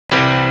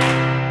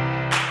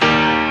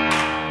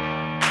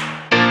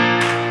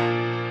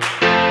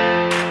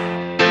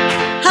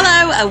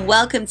and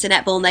welcome to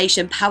Netball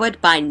Nation, powered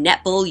by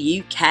Netball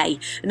UK.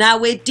 Now,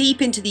 we're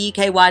deep into the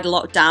UK-wide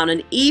lockdown,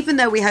 and even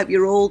though we hope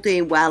you're all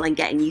doing well and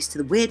getting used to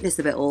the weirdness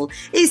of it all,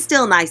 it's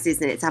still nice,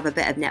 isn't it, to have a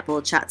bit of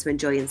netball chat to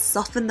enjoy and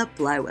soften the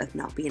blow of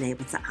not being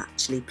able to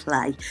actually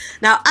play.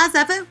 Now, as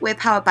ever, we're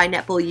powered by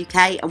Netball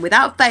UK, and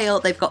without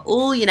fail, they've got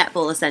all your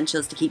netball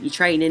essentials to keep you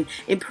training,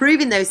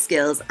 improving those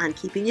skills, and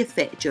keeping you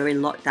fit during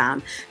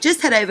lockdown.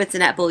 Just head over to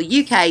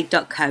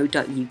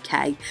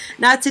netballuk.co.uk.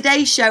 Now,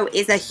 today's show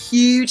is a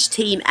huge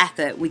team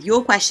effort, with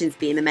your questions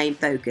being the main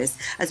focus,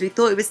 as we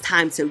thought it was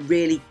time to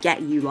really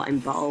get you lot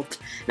involved.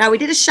 Now, we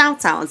did a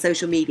shout out on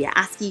social media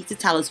asking you to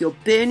tell us your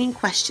burning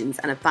questions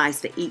and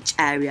advice for each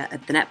area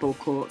of the netball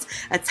court: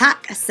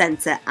 attack,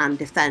 centre and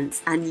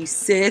defence, and you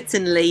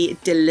certainly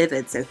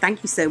delivered, so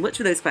thank you so much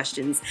for those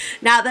questions.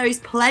 Now, there is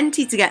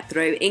plenty to get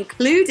through,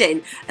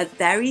 including a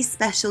very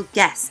special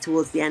guest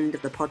towards the end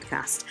of the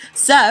podcast,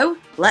 so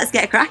let's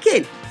get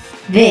cracking.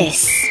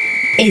 This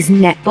is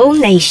Netball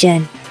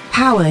Nation,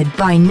 powered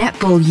by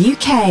Netball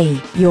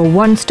UK, your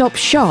one-stop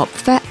shop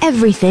for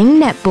everything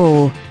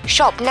netball.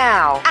 Shop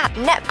now at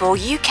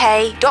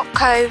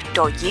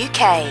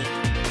netballuk.co.uk.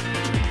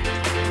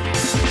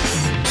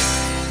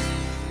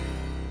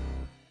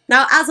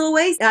 Now, as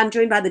always, I'm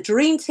joined by the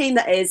dream team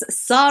that is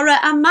Sarah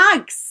and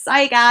Mags.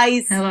 Hi,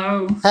 guys.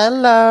 Hello.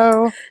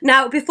 Hello.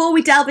 Now, before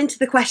we delve into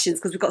the questions,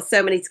 because we've got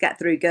so many to get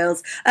through,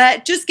 girls,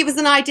 just give us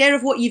an idea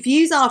of what your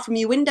views are from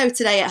your window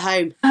today at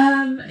home.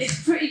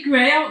 It's pretty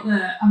grey out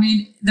there. I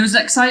mean, there was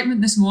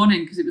excitement this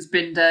morning because it was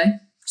bin day.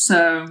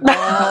 So I've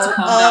got to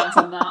calm down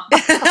from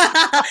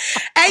that.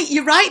 Hey,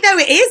 you're right, though.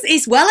 It is.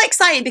 It's well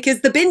exciting because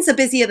the bins are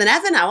busier than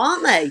ever now,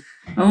 aren't they?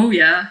 Oh,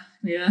 yeah.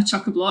 Yeah,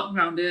 chock-a-block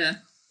round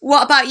here.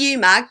 What about you,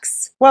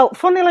 Mags? Well,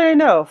 funnily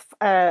enough,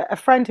 a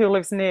friend who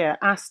lives near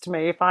asked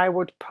me if I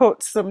would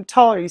put some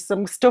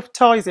stuffed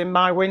toys in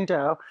my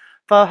window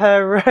for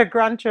her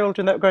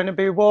grandchildren that are going to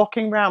be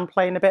walking around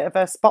playing a bit of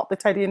a Spot the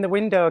Teddy in the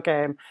Window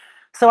game.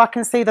 So I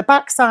can see the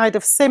backside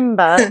of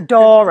Simba,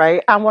 Dory,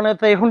 and one of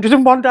the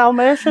 101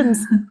 Dalmatians.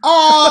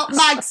 Oh,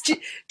 Mags, do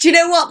you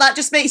know what? That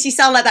just makes you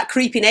sound like that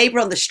creepy neighbour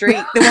on the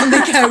street. The one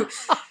that go,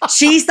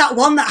 she's that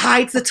one that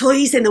hides the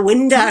toys in the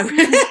window.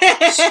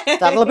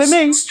 That'll be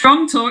me.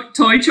 Strong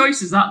toy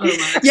choices, that though,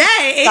 Max. Yeah,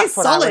 it is That's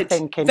what I was solid.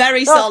 thinking.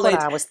 Very That's solid.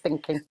 what I was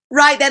thinking.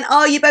 Right then,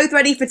 are you both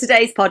ready for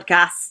today's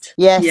podcast?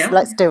 Yes, Yeah.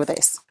 Let's do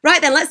this.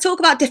 Right then, let's talk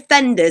about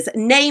defenders,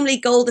 namely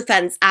goal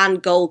defence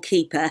and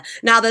goalkeeper.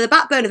 Now, they're the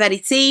backbone of any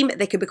team.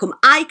 They can become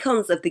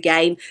icons of the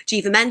game.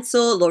 Jiva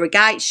Mensah, Laura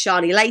Geitz,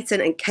 Shani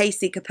Layton and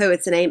Casey Kapua,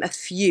 to name a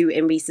few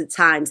in recent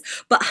times.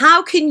 But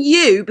how can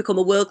you become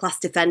a world-class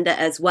defender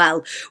as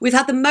well? We've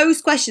had the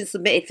most questions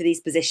submitted for these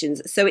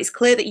positions, so it's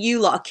clear that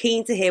you lot are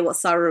keen to hear what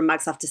Sarah and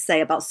Mags have to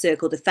say about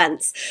circle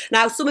defence.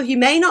 Now, some of you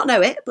may not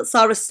know it, but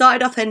Sarah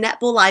started off her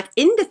netball life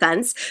in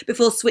defence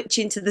before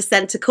switching to the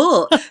centre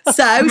court.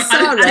 So,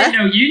 Sarah... I didn't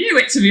know you knew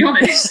it, to be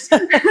honest.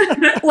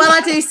 Well, I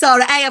do,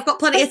 Sarah. Hey, I've got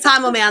plenty of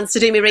time on my hands to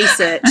do my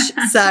research.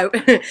 So,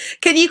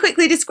 can you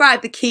quickly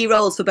describe the key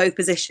roles for both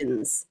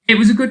positions? It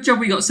was a good job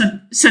we got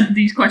sent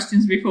these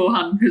questions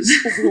beforehand, because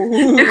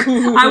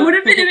I would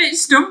have been a bit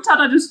stumped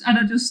had I just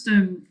had this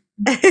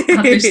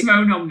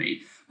thrown on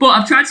me. But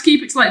I've tried to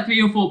keep it to like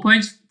 3 or 4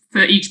 points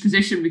for each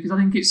position, because I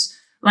think it's,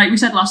 like we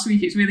said last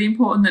week, it's really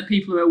important that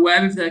people are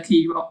aware of their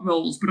key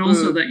roles, but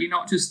also that you're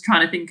not just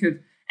trying to think of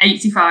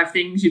 85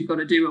 things you've got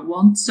to do at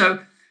once. So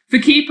for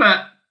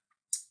keeper,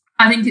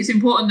 I think it's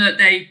important that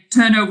they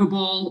turn over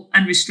ball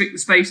and restrict the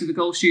space of the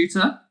goal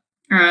shooter.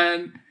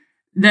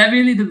 They're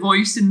really the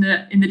voice in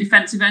the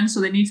defensive end, so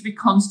they need to be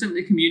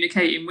constantly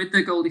communicating with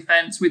their goal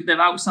defence, with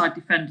their outside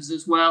defenders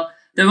as well.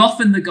 They're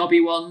often the gobby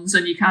ones,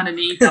 and you kind of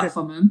need that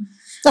from them.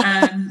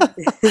 I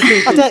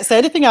don't say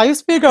anything. I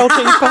used to be a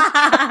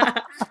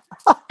goalkeeper.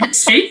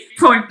 See,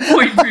 point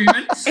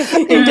proven.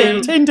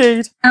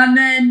 Indeed. And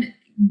then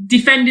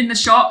defending the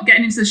shot,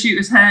 getting into the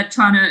shooter's head,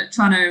 trying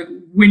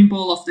to win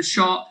ball off the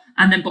shot,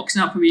 and then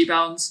boxing out for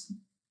rebounds,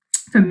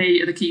 for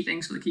me, are the key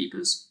things for the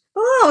keepers.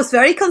 Oh, it's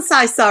very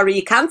concise, Sarah.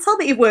 You can tell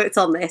that you've worked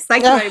on this.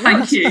 Thank you very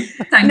much. Thank you.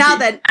 Now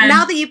that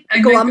you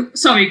go on.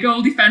 Sorry,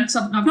 goal defence.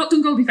 I've not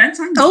done goal defence.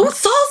 Oh,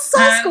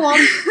 sauce, go on.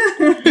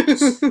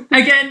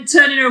 Again,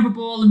 turning over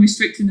ball and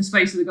restricting the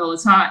space of the goal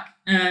attack.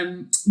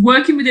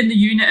 Working within the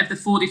unit of the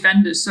 4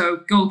 defenders,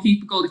 so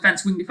goalkeeper, goal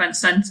defence, wing defence,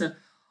 centre,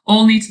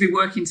 all need to be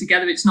working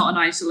together. It's not an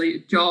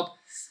isolated job.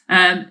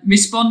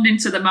 Responding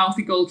to the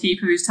mouthy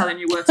goalkeeper who's telling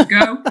you where to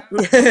go.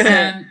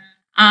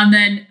 And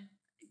then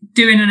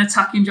doing an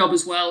attacking job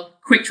as well.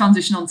 Quick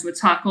transition onto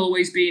attack,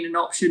 always being an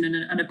option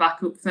and a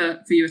backup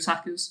for your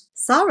attackers.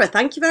 Sarah,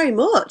 thank you very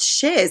much.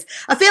 Cheers.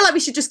 I feel like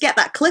we should just get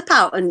that clip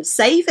out and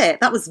save it.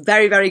 That was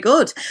very, very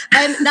good.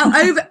 Now,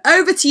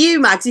 over to you,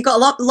 Mags. You've got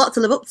a lot to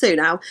live up to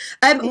now.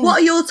 What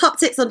are your top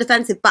tips on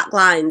defensive back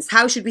lines?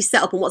 How should we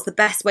set up, and what's the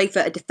best way for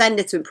a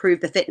defender to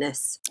improve the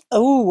fitness?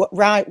 Oh,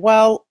 right.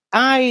 Well,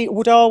 I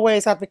would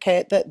always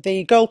advocate that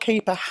the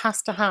goalkeeper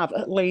has to have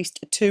at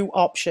least 2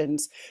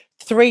 options.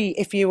 3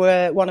 if you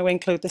want to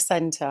include the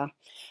centre.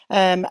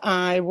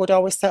 I would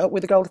always set up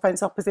with the goal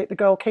defence opposite the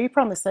goalkeeper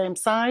on the same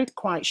side,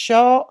 quite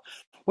short,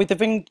 with the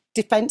ring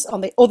defence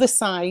on the other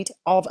side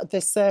of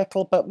the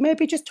circle, but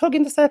maybe just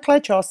hugging the circle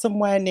edge or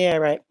somewhere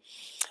near it.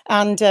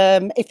 And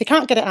if they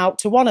can't get it out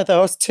to one of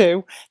those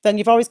two, then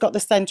you've always got the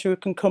centre who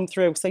can come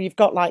through. So you've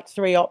got like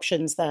 3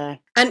 options there.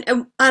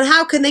 And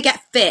how can they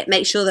get fit?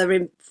 Make sure they're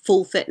in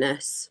full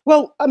fitness.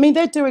 Well, I mean,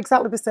 they do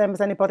exactly the same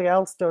as anybody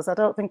else does. I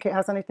don't think it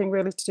has anything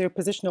really to do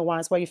positional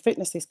wise where your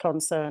fitness is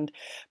concerned.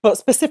 But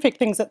specific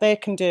things that they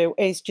can do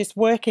is just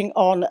working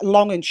on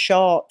long and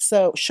short.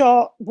 So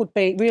short would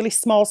be really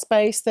small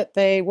space that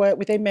they work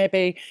within,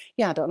 maybe,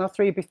 yeah, I don't know,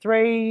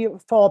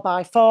 3x3,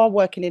 4x4,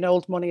 working in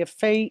old money of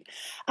feet,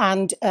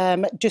 and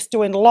just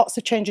doing lots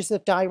of changes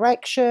of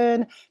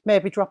direction,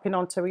 maybe dropping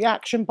onto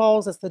reaction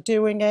balls as they're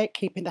doing it,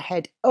 keeping the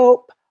head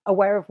up,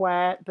 aware of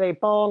where the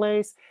ball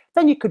is.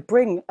 Then you could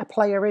bring a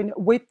player in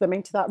with them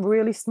into that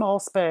really small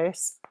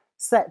space,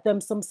 set them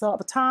some sort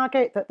of a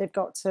target that they've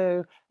got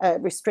to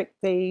restrict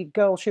the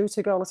goal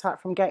shooter, goal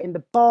attack from getting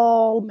the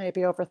ball,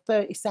 maybe over a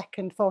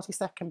 30-second,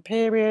 40-second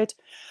period.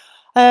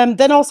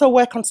 Then also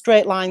work on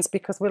straight lines,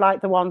 because we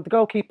like the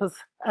goalkeepers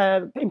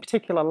in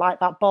particular like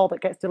that ball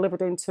that gets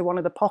delivered into one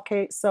of the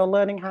pockets. So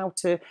learning how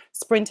to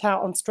sprint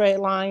out on straight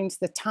lines,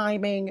 the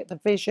timing, the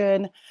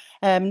vision,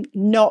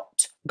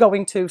 not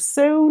going too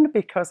soon,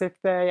 because if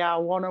they are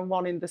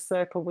one-on-one in the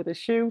circle with a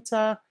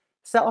shooter,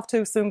 set off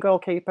too soon,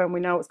 goalkeeper, and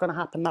we know what's going to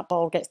happen. That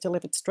ball gets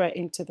delivered straight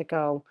into the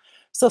goal.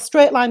 So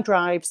straight line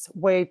drives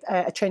with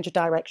a change of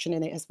direction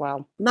in it as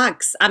well.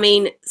 Mags, I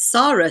mean,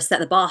 Sarah set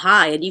the bar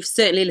high and you've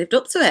certainly lived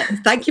up to it.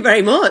 Thank you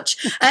very much.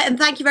 And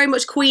thank you very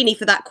much, Queenie,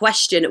 for that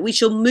question. We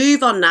shall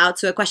move on now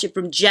to a question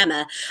from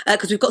Gemma,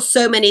 because we've got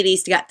so many of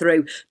these to get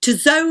through. To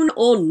zone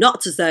or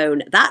not to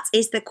zone? That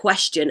is the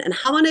question. And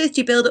how on earth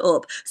do you build it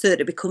up so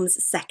that it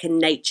becomes second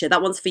nature?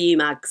 That one's for you,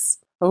 Mags.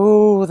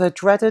 Oh, the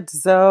dreaded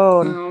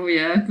zone. Oh,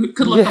 yeah.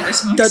 Good luck on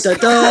this one. Dun, dun,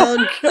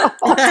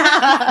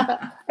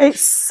 dun.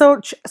 It's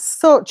such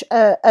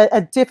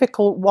a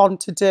difficult one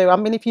to do. I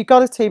mean, if you've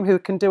got a team who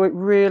can do it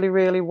really,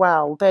 really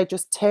well, they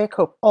just take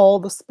up all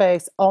the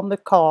space on the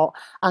court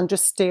and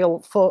just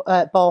steal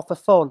ball for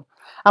fun.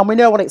 And we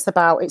know what it's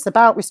about. It's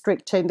about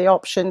restricting the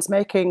options,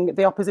 making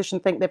the opposition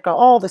think they've got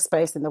all the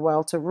space in the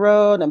world to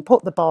run and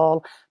put the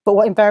ball. But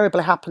what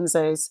invariably happens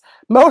is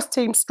most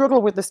teams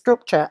struggle with the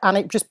structure and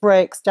it just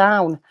breaks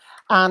down.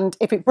 And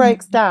if it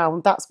breaks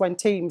down, that's when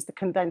teams that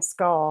can then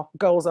score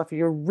goals off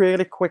you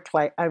really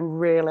quickly and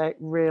really,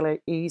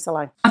 really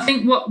easily. I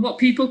think what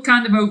people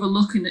kind of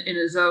overlook in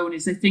a zone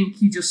is they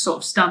think you just sort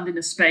of stand in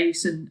a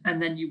space and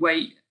then you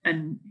wait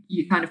and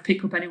you kind of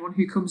pick up anyone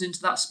who comes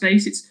into that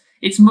space.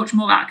 It's much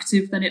more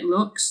active than it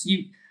looks.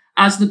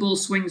 As the ball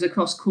swings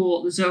across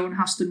court, the zone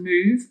has to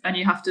move and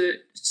you have to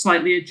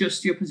slightly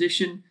adjust your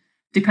position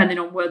depending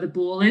on where the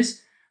ball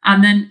is.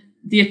 And then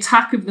the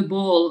attack of the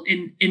ball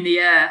in the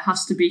air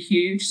has to be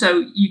huge.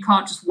 So you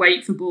can't just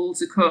wait for ball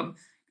to come.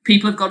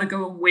 People have got to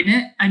go and win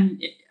it.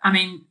 And I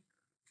mean,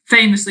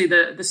 famously,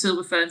 the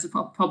Silver Ferns are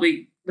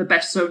probably the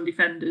best zone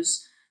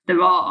defenders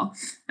there are.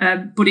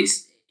 But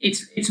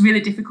it's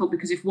really difficult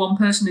because if one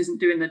person isn't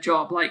doing the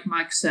job, like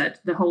Mike said,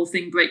 the whole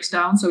thing breaks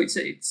down. So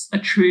it's a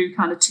true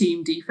kind of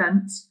team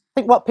defense. I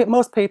think what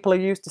most people are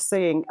used to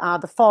seeing are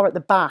the 4 at the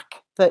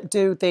back that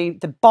do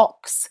the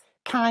box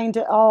kind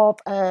of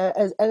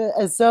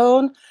a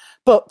zone.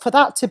 But for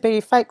that to be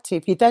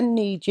effective, you then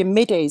need your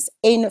middies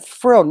in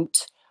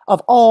front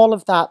of all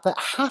of that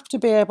have to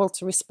be able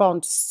to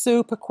respond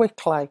super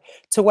quickly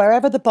to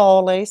wherever the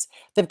ball is.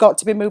 They've got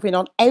to be moving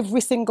on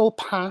every single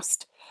pass,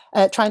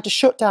 trying to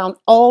shut down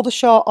all the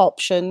short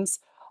options,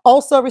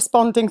 also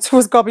responding to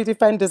us gobby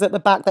defenders at the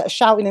back that are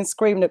shouting and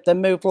screaming at them,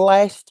 move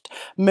left,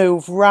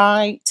 move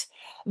right.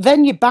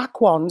 Then your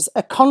back ones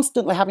are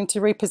constantly having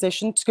to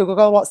reposition to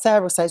go what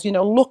Sarah says,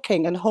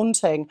 looking and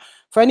hunting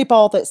for any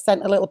ball that's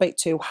sent a little bit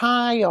too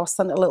high or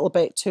sent a little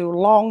bit too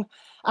long.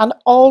 And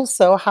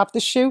also have the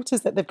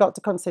shooters that they've got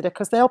to consider,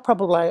 because they'll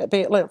probably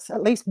be at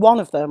least one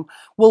of them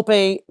will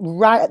be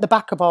right at the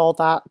back of all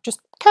that,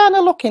 just kind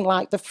of looking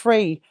like they're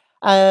free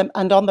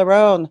and on their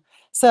own.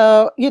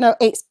 So,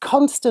 it's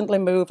constantly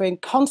moving,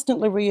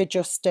 constantly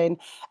readjusting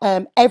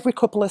every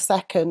couple of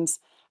seconds.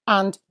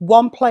 And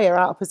one player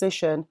out of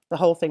position, the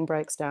whole thing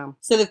breaks down.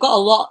 So they've got a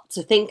lot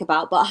to think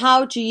about, but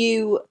how do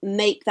you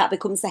make that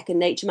become second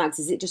nature, Mags?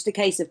 Is it just a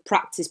case of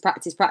practice,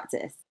 practice,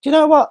 practice? Do you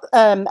know what,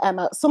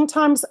 Emma?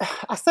 Sometimes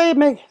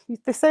they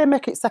say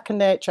make it second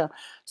nature.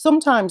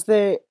 Sometimes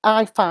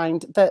I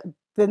find that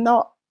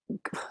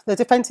the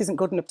defence isn't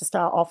good enough to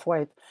start off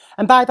with.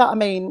 And by that I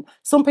mean,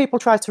 some people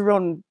try to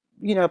run,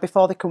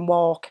 before they can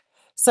walk.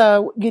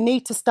 So you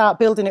need to start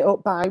building it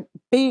up by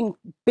being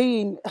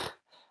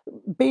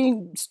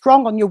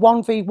strong on your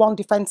 1v1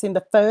 defence in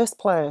the first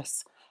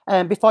place,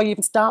 before you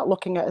even start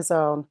looking at a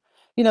zone.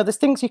 There's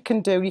things you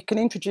can do. You can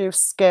introduce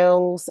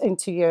skills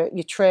into your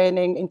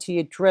training, into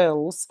your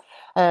drills,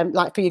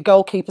 like for your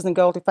goalkeepers and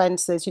goal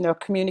defences,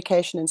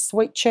 communication and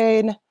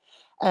switching.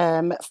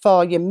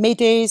 For your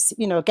middies,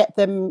 get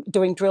them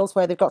doing drills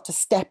where they've got to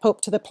step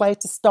up to the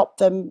plate to stop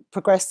them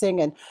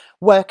progressing and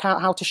work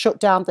out how to shut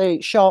down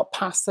the short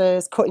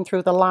passes, cutting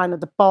through the line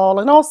of the ball,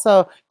 and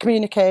also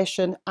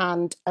communication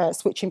and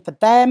switching for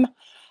them.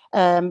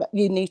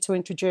 You need to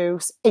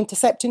introduce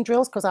intercepting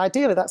drills because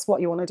ideally that's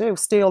what you want to do,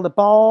 steal the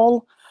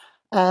ball.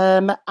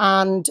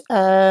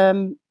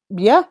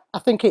 Yeah, I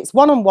think it's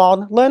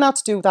one-on-one, learn how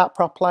to do that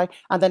properly,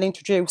 and then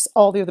introduce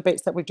all the other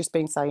bits that we've just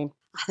been saying.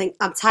 I think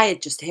I'm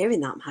tired just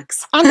hearing that,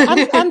 Max.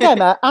 And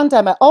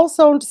Emma,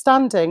 also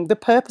understanding the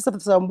purpose of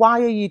the zone.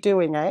 Why are you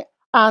doing it?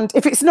 And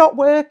if it's not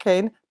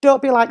working,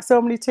 don't be like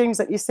so many teams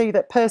that you see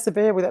that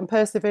persevere with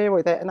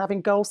it and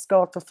having goals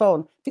scored for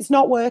fun. If it's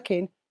not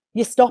working,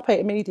 you stop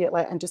it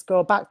immediately and just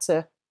go back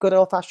to good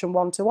old-fashioned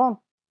one-to-one.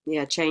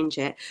 Yeah, change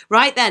it.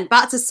 Right then,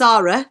 back to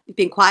Sarah. You've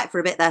been quiet for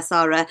a bit there,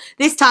 Sarah.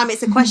 This time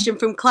it's a question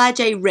from Claire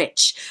J.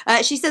 Rich.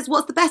 She says,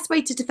 what's the best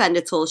way to defend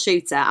a tall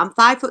shooter? I'm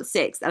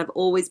 5'6" and I've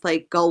always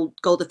played goal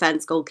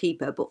defence,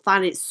 goalkeeper, but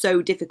find it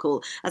so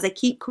difficult as I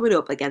keep coming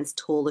up against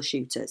taller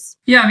shooters.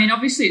 Yeah, I mean,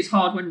 obviously it's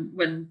hard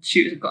when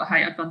shooters have got a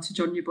height advantage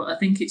on you, but I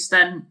think it's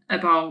then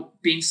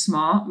about being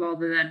smart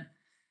rather than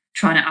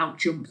trying to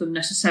out-jump them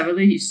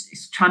necessarily.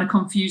 It's trying to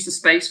confuse the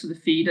space for the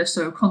feeder,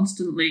 so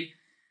constantly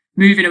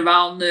moving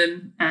around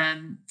them,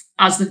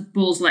 as the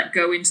ball's let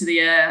go into the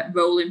air,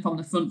 rolling from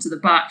the front to the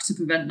back to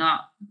prevent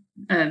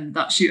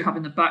that shooter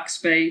having the back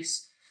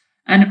space,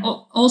 and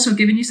also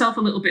giving yourself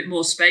a little bit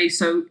more space.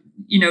 So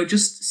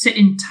just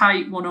sitting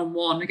tight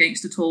one-on-one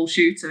against a tall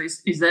shooter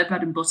is their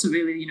bread and butter.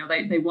 Really,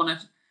 they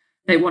want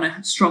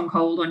a strong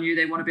hold on you.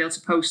 They want to be able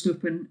to post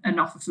up and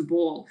offer for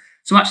ball.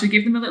 So actually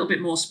give them a little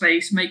bit more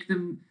space, make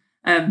them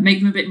a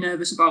bit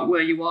nervous about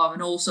where you are,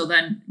 and also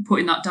then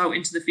putting that doubt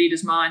into the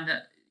feeder's mind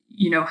that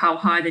how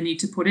high they need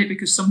to put it,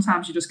 because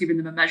sometimes you're just giving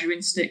them a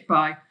measuring stick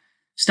by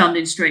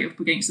standing straight up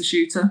against the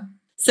shooter.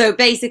 So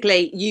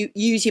basically, you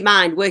use your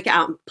mind, work it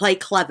out, and play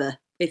clever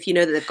if you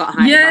know that they've got a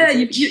high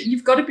advantage.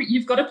 You've got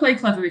to play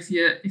clever if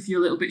you're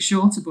a little bit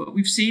shorter. But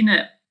we've seen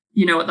it,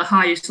 at the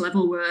highest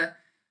level where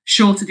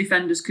shorter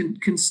defenders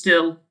can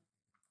still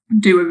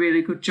do a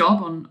really good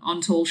job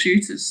on tall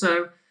shooters.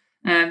 So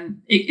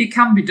it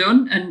can be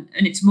done, and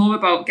it's more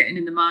about getting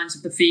in the minds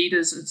of the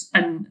feeders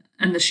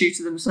and the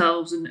shooter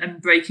themselves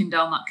and breaking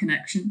down that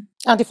connection.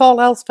 And if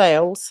all else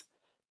fails,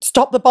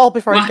 stop the ball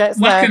before it gets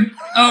there.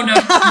 Oh no.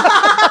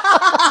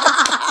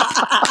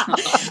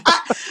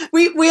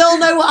 We all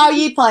know how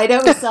you play,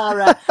 don't we,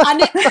 Sarah?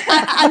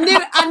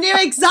 I knew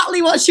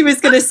exactly what she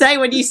was going to say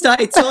when you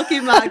started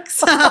talking,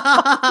 Mags.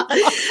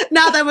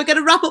 Now then, we're going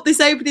to wrap up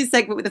this opening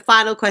segment with the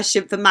final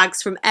question for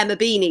Mags from Emma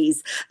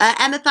Beanies.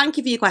 Emma, thank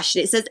you for your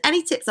question. It says,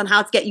 any tips on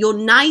how to get your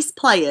nice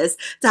players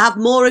to have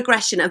more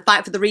aggression and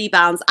fight for the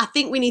rebounds? I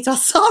think we need to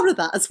ask Sarah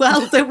that as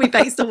well, don't we,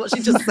 based on what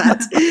she just said?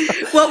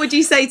 What would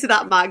you say to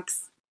that,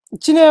 Mags?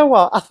 Do you know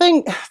what? I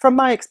think from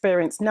my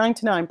experience,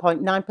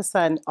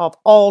 99.9% of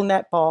all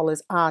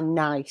netballers are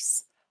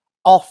nice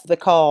off the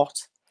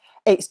court.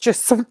 It's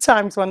just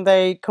sometimes when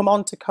they come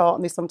onto court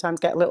and they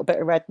sometimes get a little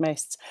bit of red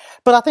mist.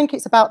 But I think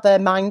it's about their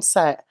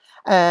mindset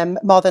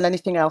more than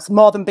anything else,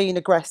 more than being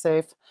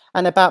aggressive,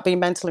 and about being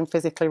mentally and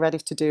physically ready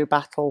to do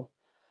battle.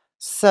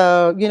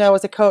 So,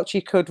 as a coach,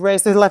 you could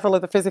raise the level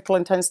of the physical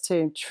intensity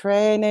in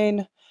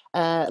training,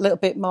 a little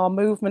bit more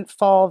movement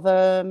for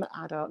them.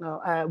 I don't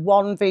know,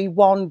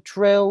 1v1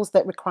 drills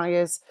that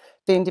requires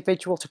the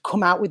individual to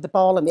come out with the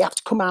ball, and they have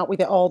to come out with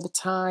it all the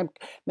time.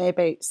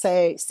 Maybe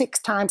say 6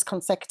 times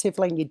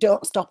consecutively, and you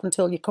don't stop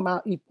until you come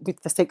out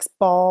with the 6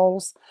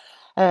 balls.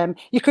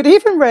 You could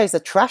even raise a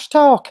trash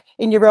talk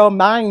in your own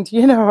mind,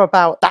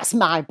 about that's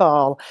my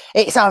ball.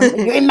 It's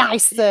you're in my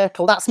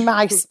circle. That's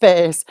my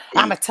space.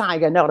 I'm a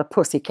tiger, not a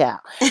pussycat.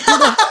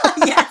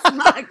 Yes,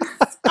 Max.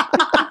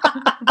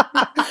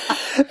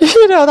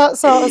 That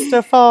sort of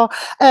stuff. Or,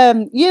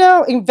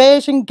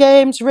 invasion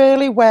games,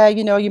 really, where,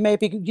 you may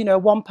be,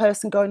 one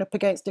person going up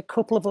against a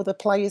couple of other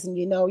players, and,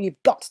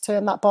 you've got to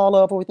turn that ball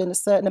over within a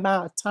certain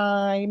amount of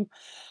time.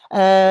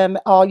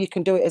 Or you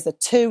can do it as a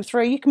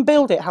 2-3. You can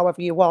build it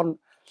however you want.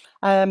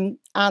 And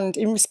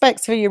in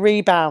respect to your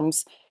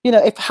rebounds,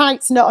 if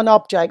height's not an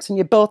object and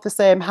you're both the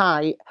same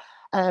height,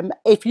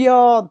 if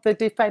you're the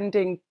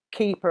defending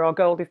keeper or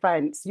goal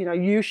defence,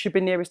 you should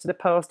be nearest to the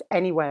post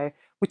anyway.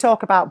 We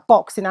talk about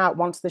boxing out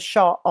once the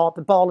shot or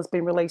the ball has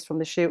been released from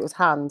the shooter's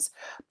hands.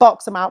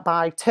 Box them out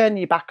by turning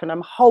your back on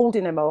them,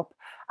 holding them up,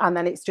 and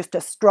then it's just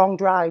a strong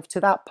drive to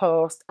that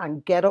post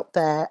and get up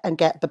there and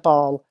get the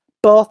ball.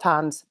 Both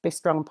hands, be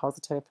strong and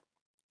positive.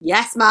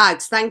 Yes,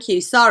 Mags, thank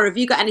you. Sarah, have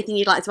you got anything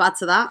you'd like to add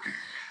to that?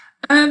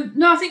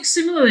 No, I think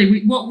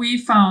similarly, what we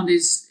found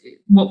is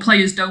what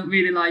players don't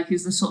really like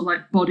is the sort of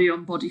like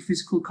body-on-body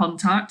physical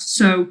contact.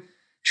 So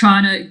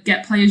trying to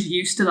get players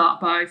used to that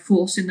by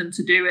forcing them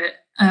to do it,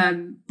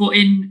 but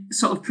in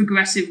sort of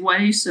progressive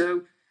ways.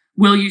 So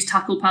we'll use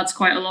tackle pads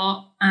quite a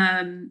lot,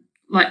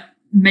 like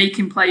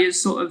making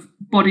players sort of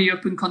body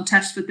up and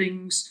contest for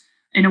things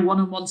in a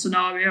one-on-one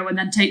scenario, and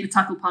then take the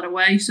tackle pad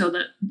away so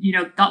that,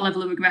 that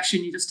level of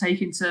aggression you just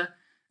take into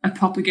a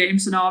proper game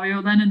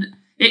scenario then. And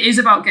it is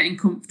about getting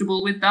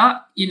comfortable with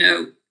that. You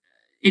know,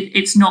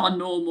 it's not a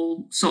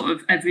normal sort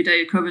of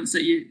everyday occurrence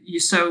that you're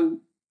so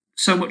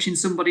much in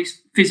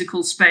somebody's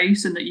physical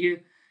space and that you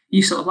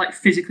sort of like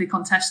physically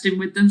contesting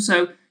with them.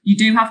 So you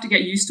do have to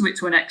get used to it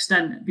to an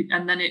extent,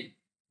 and then it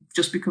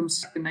just becomes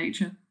second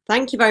nature.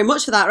 Thank you very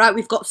much for that. Right,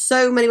 we've got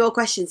so many more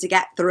questions to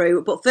get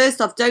through. But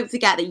first off, don't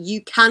forget that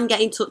you can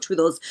get in touch with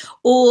us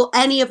or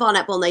any of our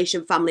Netball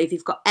Nation family if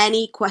you've got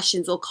any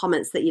questions or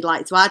comments that you'd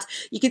like to add.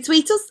 You can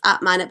tweet us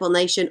at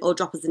MyNetballNation or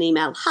drop us an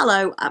email,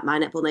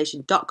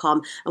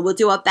 hello@mynetballnation.com, and we'll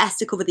do our best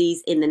to cover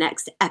these in the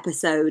next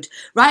episode.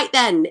 Right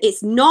then,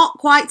 it's not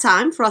quite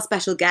time for our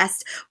special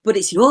guest, but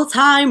it's your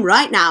time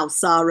right now,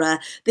 Sarah.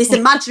 This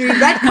imaginary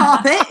red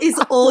carpet is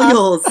all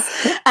yours.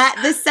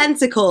 The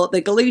centre court, the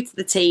glue to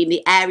the team,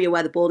 the area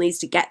where the ball needs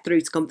to get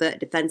through to convert a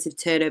defensive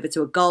turnover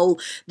to a goal,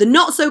 the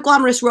not so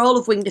glamorous role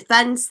of wing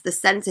defence, the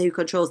centre who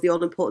controls the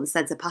all-important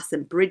centre pass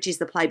and bridges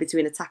the play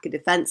between attack and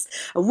defence,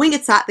 and wing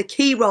attack, the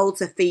key role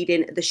to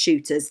feeding the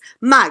shooters.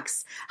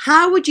 Mags,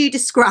 how would you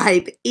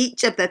describe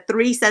each of the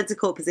three centre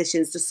court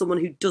positions to someone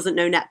who doesn't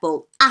know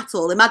netball at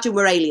all? Imagine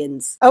we're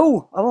aliens.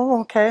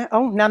 Okay.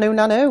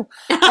 Nanu.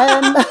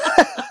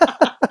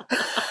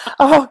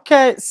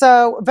 Okay,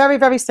 so very,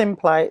 very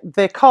simply,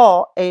 the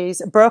court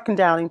is broken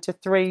down into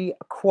 3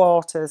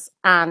 quarters,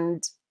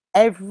 and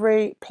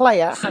every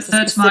player has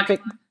a specific...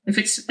 If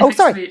it's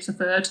three, it's a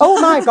third. Oh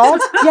my God!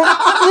 Yeah,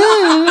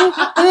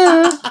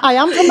 I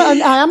am an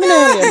alien. I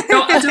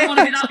don't want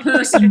to be that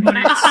person, but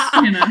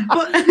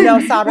it's No,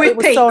 Sarah, it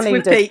was so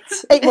needed.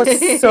 It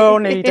was so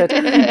needed.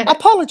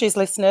 Apologies,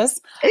 listeners.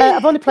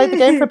 I've only played the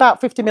game for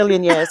about 50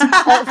 million years.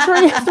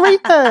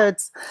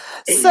 3/3.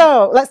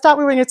 So let's start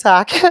with wing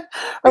attack.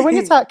 A wing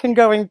attack can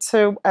go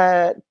into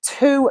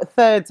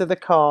 2/3 of the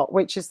court,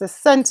 which is the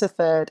centre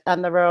third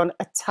and their own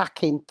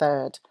attacking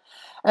third.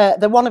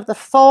 They're one of the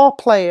 4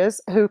 players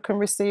who can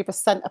receive a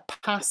centre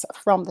pass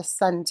from the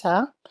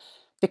centre.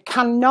 They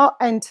cannot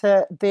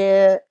enter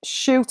their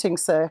shooting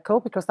circle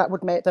because that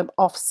would make them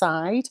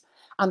offside,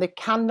 and they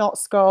cannot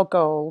score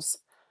goals.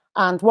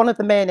 And one of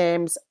the main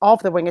aims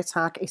of the wing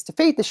attack is to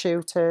feed the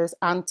shooters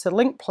and to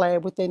link play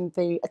within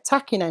the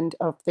attacking end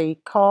of the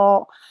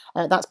court.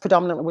 That's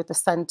predominantly with the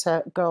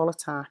centre goal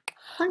attack.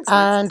 Thanks,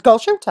 and goal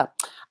shooter.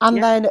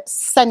 And then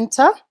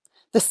centre.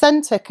 The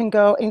centre can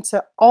go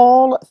into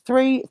all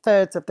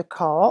 3/3 of the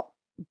court,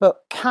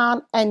 but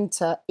can't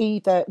enter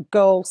either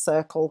goal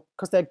circle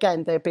because,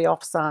 again, they'd be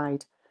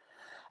offside.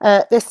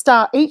 They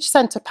start each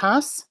centre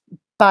pass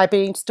by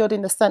being stood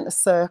in the centre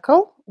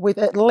circle with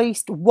at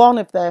least one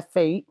of their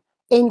feet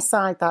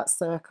inside that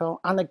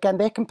circle. And again,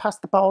 they can pass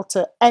the ball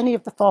to any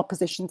of the 4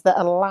 positions that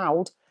are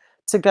allowed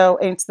to go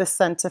into the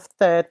centre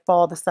third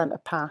for the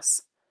centre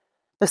pass.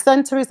 The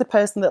centre is the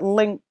person that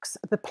links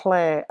the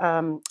play,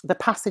 the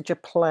passage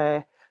of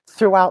play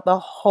throughout the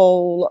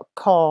whole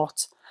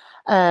court,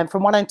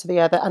 from one end to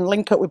the other, and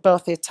link up with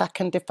both the attack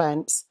and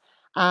defence.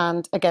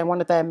 And again,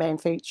 one of their main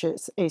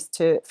features is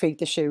to feed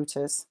the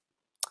shooters.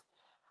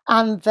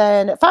 And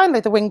then finally,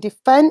 the wing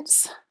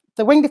defence.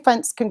 The wing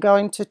defence can go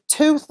into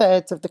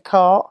 2/3 of the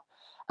court,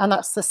 and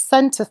that's the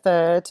centre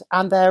third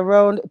and their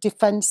own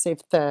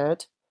defensive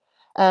third.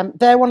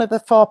 They're one of the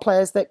 4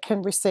 players that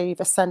can receive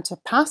a centre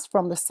pass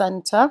from the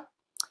centre.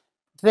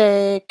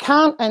 They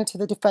can't enter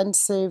the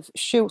defensive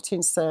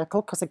shooting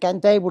circle because, again,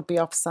 they would be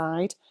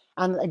offside.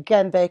 And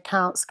again, they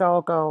can't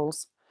score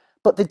goals.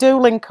 But they do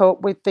link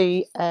up with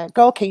the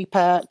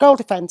goalkeeper, goal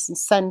defence and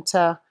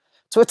centre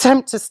to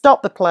attempt to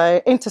stop the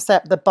play,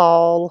 intercept the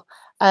ball,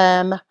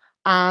 and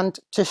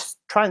to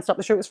try and stop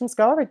the shooters from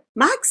scoring.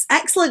 Mags,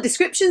 excellent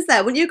descriptions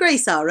there. Wouldn't you agree,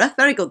 Sarah?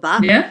 Very good,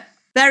 that. Yeah.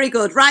 Very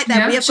good. Right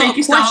then, we have got a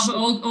question. Start, but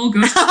all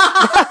good.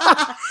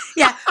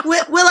 Yeah,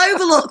 we'll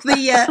overlook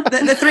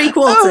the 3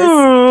 quarters.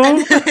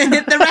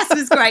 And the rest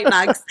was great,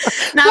 Mags.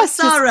 Now,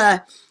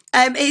 Sarah,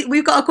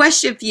 we've got a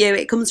question for you.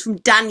 It comes from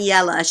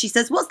Daniela. She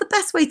says, what's the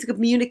best way to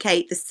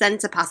communicate the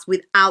centre pass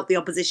without the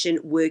opposition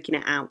working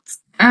it out?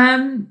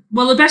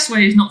 Well, the best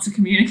way is not to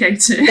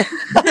communicate it.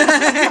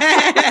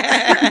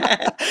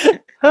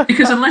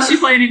 Because unless you're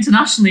playing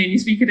internationally and you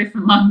speak a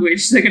different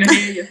language, they're going to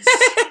hear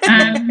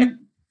you.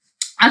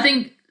 I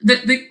think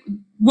that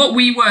what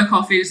we work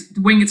off is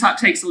the wing attack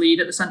takes the lead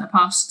at the centre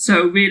pass.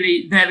 So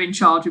really, they're in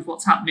charge of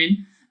what's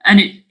happening. And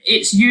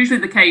it's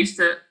usually the case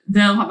that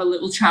they'll have a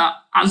little chat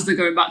as they're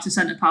going back to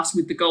centre pass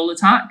with the goal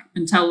attack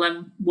and tell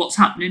them what's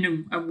happening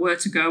and where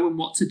to go and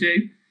what to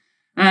do.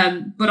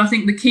 But I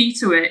think the key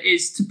to it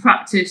is to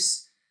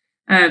practice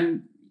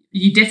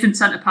your different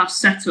centre pass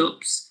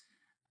setups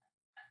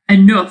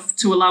enough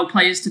to allow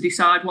players to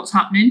decide what's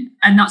happening.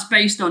 And that's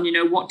based on,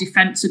 what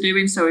defence are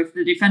doing. So if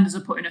the defenders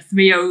are putting a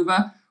 3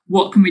 over,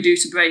 what can we do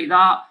to break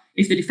that?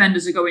 If the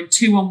defenders are going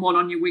 2-on-1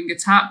 on your wing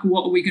attack,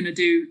 what are we going to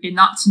do in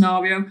that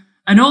scenario?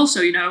 And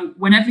also,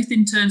 when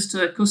everything turns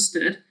to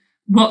custard,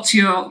 what's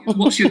your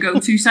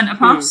go-to centre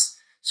pass?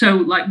 So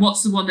like,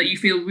 what's the one that you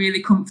feel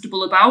really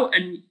comfortable about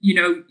and,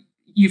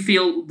 you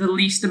feel the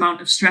least amount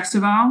of stress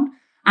around?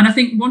 And I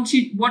think once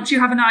you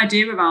have an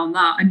idea around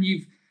that and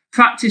you've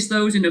practiced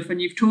those enough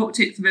and you've talked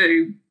it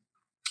through,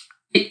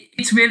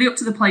 it's really up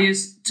to the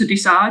players to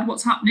decide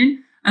what's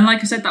happening. And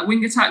like I said, that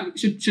wing attack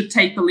should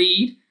take the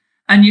lead,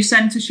 and your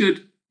centre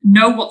should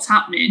know what's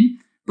happening,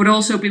 but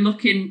also be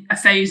looking a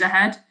phase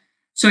ahead.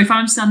 So if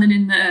I'm standing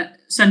in the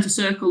centre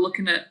circle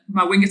looking at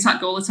my wing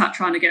attack, goal attack,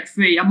 trying to get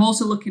free, I'm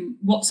also looking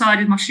what side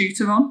is my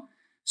shooter on.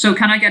 So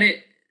can I get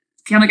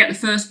the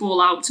first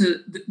ball out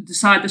to the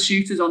side the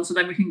shooter's on, so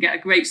then we can get a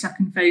great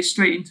second phase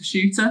straight into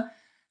shooter.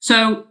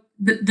 So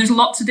there's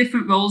lots of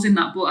different roles in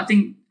that, but I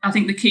think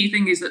the key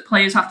thing is that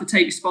players have to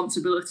take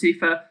responsibility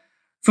for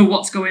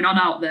what's going on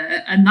out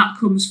there, and that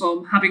comes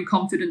from having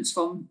confidence,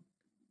 from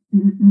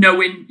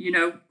knowing,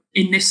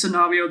 in this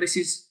scenario this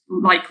is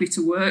likely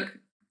to work.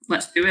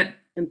 Let's do it.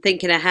 And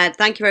thinking ahead.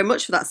 Thank you very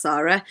much for that,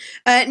 Sarah.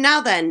 Now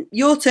then,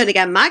 your turn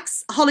again,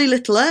 Max. Holly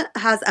Littler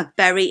has a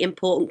very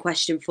important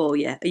question for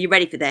you. Are you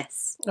ready for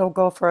this? Oh,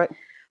 go for it.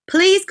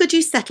 Please, could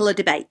you settle a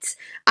debate?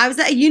 I was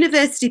at a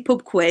university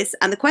pub quiz,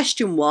 and the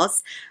question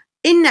was,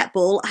 in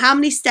netball, how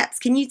many steps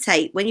can you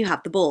take when you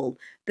have the ball?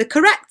 The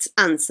correct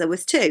answer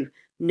was 2.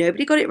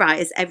 Nobody got it right,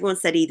 as everyone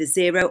said either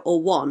 0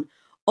 or 1.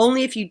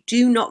 Only if you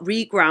do not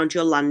reground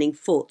your landing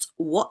foot.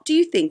 What do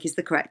you think is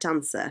the correct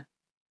answer?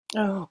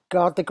 Oh,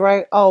 God, the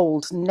great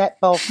old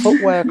netball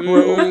footwork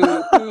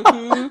rule.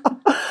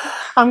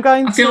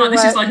 I feel like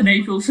this is like an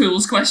April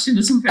Fool's question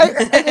or something.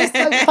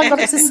 Thank God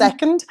it's a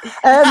second.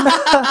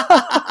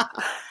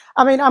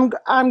 I mean,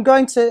 I'm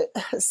going to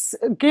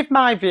give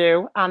my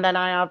view, and then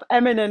I have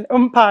eminent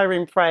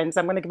umpiring friends.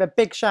 I'm going to give a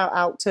big shout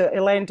out to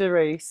Elaine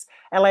DeReese.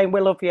 Elaine,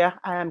 we love you,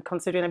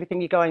 considering everything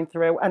you're going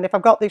through. And if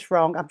I've got this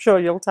wrong, I'm sure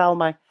you'll tell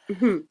me.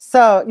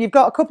 So you've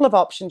got a couple of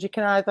options. You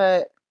can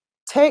either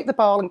take the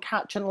ball and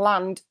catch and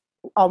land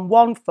on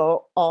one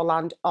foot, or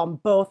land on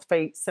both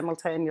feet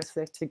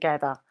simultaneously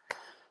together.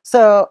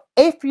 So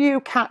if you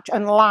catch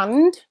and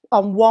land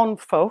on one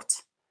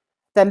foot,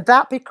 then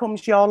that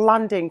becomes your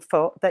landing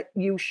foot that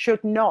you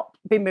should not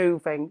be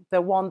moving.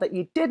 The one that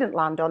you didn't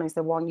land on is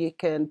the one you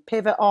can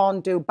pivot on,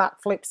 do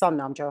backflips on.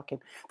 No, I'm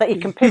joking. That you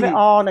can pivot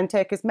on and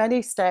take as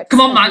many steps. Come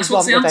on, Max,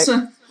 what's the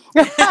answer?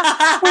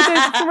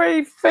 Within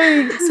 3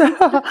 feet.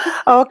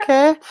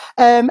 Okay.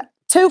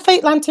 2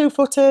 feet land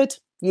two-footed.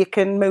 You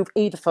can move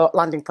either foot,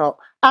 landing foot.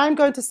 I'm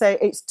going to say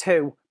it's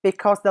 2,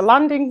 because the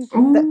landing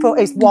foot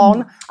is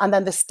 1, and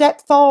then the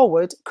step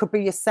forward could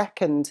be your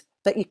second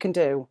that you can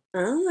do.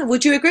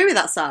 Would you agree with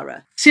that,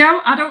 Sarah? See,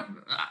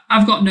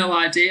 I've got no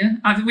idea.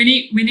 We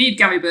need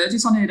Gary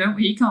Burgess on here, don't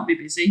we? He can't be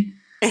busy.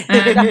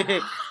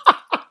 I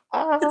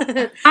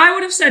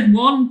would have said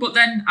 1, but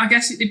then I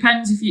guess it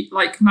depends if you,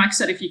 like Mike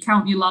said, if you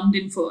count your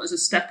landing foot as a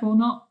step or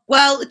not.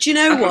 Well, do you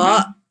know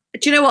what?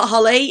 Do you know what,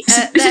 Holly?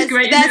 This is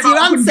great. There's your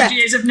answer. 100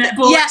 years of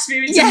netball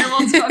experience and no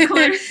one's got a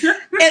clue.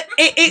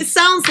 It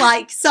sounds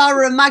like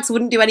Sarah and Mags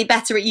wouldn't do any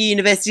better at your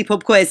university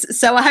pub quiz,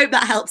 so I hope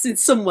that helps in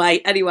some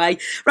way. Anyway,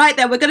 right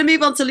then, we're going to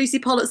move on to Lucy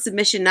Pollock's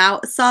submission now.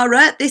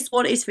 Sarah, this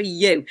one is for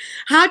you.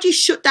 How do you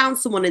shut down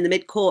someone in the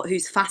mid-court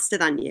who's faster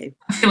than you?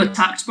 I feel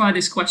attacked by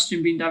this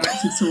question being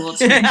directed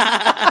towards me.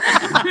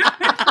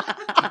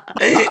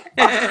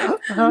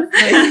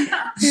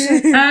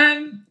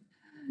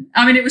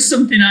 I mean, it was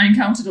something I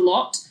encountered a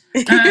lot.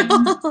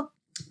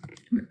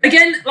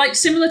 Again, like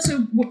similar to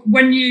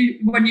when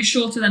you're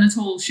shorter than a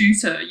tall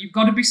shooter, you've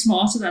got to be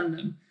smarter than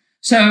them.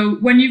 So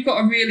when you've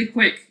got a really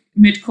quick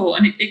mid-court,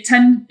 and it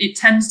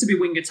tends to be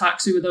wing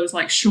attacks, who are those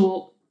like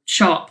short,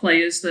 sharp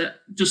players that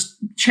just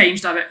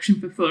change direction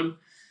for fun.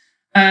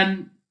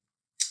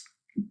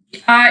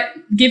 I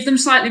give them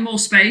slightly more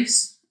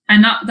space,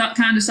 and that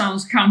kind of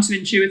sounds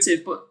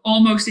counterintuitive, but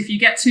almost if you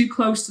get too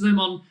close to them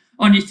on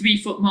your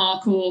 3-foot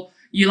mark, or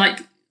you're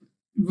like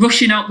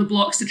rushing out the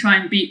blocks to try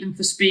and beat them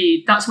for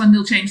speed, that's when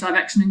they'll change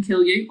direction and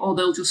kill you, or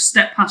they'll just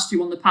step past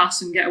you on the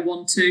pass and get a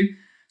 1-2.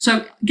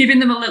 So giving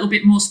them a little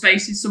bit more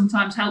space is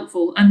sometimes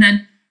helpful, and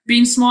then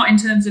being smart in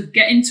terms of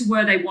getting to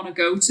where they want to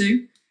go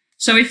to.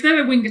 So if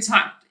they're a wing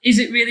attack, is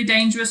it really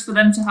dangerous for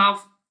them to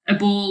have a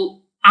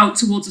ball out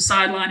towards the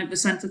sideline of the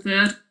centre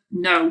third?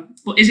 No.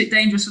 But is it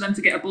dangerous for them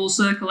to get a ball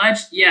circle edge?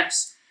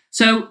 Yes.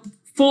 So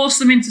force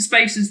them into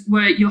spaces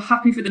where you're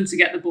happy for them to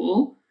get the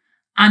ball,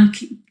 and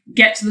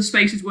get to the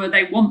spaces where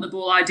they want the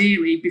ball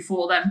ideally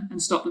before them,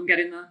 and stop them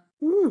getting there.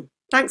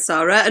 Thanks,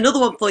 Sarah. Another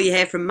one for you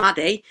here from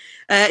Maddie.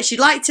 She'd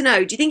like to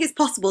know, do you think it's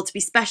possible to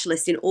be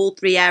specialist in all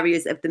 3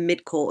 areas of the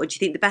mid-court, or do you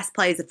think the best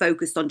players are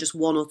focused on just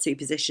 1 or 2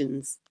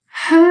 positions?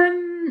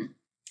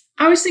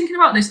 I was thinking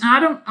about this,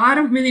 and I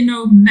don't really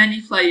know many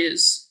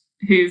players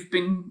who've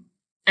been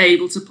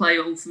able to play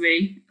all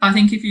 3. I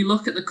think if you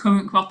look at the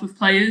current crop of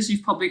players,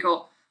 you've probably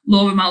got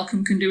Laura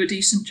Malcolm can do a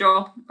decent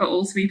job at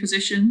all 3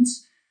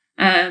 positions.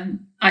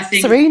 I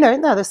think Serena,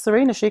 isn't there? There's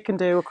Serena, she can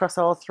do across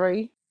all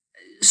 3.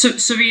 So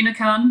Serena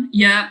can,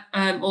 yeah.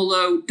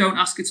 Although don't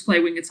ask her to play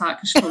wing attack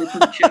because she'll probably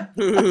punch you.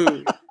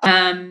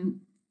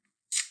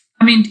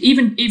 I mean,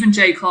 even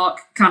Jay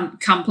Clark can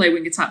play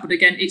wing attack, but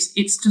again,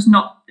 it's just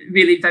not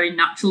really very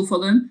natural for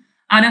them.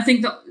 And I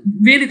think that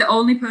really the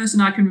only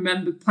person I can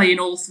remember playing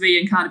all 3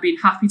 and kind of being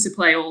happy to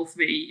play all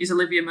 3 is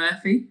Olivia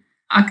Murphy.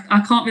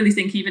 I can't really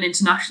think even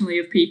internationally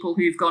of people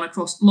who've gone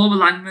across. Laura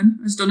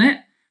Langman has done it,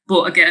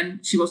 But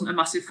again, she wasn't a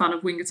massive fan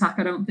of wing attack,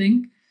 I don't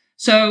think.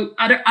 So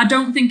I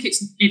don't think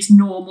it's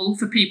normal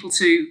for people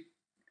to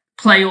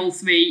play all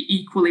three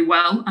equally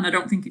well, and I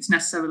don't think it's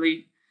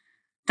necessarily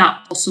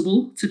that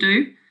possible to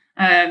do.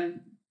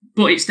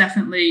 But it's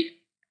definitely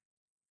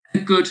a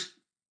good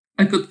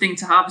thing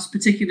to have,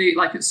 particularly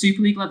like at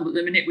Super League level at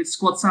the minute with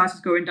squad sizes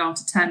going down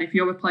to 10. If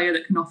you're a player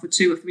that can offer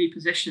 2 or 3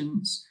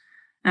 positions,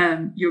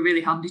 you're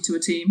really handy to a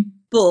team.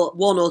 But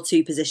 1 or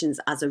 2 positions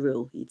as a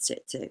rule you'd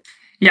stick to.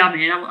 Yeah, I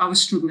mean, I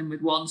was struggling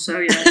with 1, so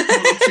yeah,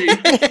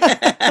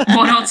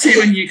 1 or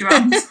 2 in your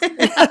grand.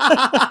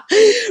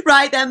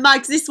 Right then,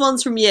 Mags, this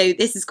one's from you.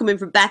 This is coming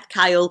from Beth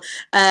Kyle.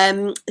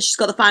 She's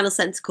got the final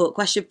centre court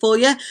question for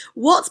you.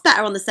 What's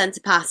better on the centre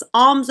pass,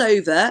 arms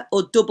over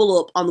or double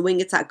up on the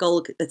wing attack,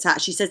 goal attack?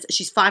 She says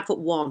she's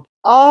 5'1".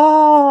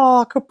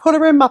 Oh, I could put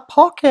her in my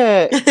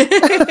pocket.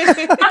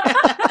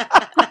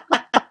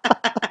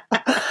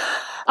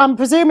 I'm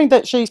presuming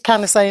that she's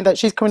kind of saying that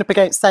she's coming up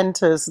against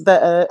centres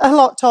that are a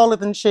lot taller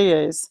than she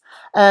is.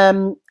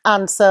 And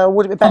so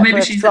would it be better or maybe for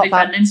her she's to drop the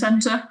defending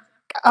centre?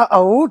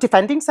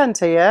 Defending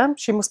centre, yeah.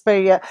 She must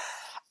be...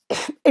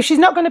 if she's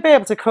not going to be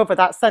able to cover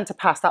that centre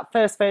pass, that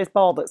first phase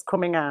ball that's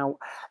coming out,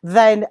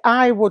 then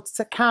I would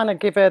kind of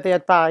give her the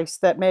advice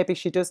that maybe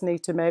she does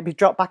need to maybe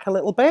drop back a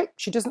little bit.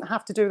 She doesn't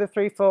have to do the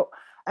 3-foot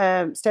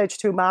stage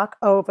 2 mark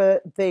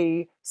over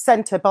the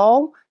centre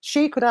ball.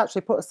 She could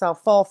actually put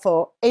herself 4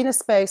 foot in a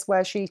space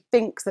where she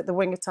thinks that the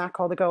wing attack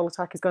or the goal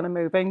attack is going to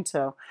move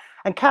into,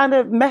 and kind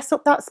of mess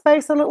up that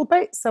space a little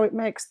bit, so it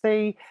makes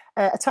the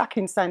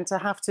attacking centre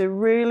have to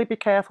really be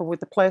careful with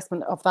the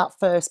placement of that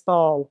first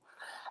ball.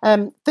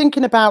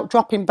 Thinking about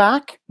dropping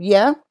back,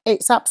 yeah,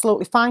 it's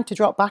absolutely fine to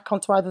drop back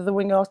onto either the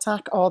wing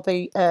attack or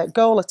the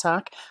goal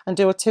attack and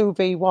do a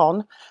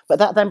 2v1, but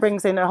that then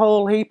brings in a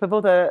whole heap of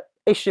other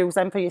issues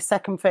then for your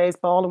second phase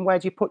ball, and where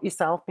do you put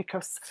yourself,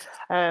 because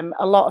a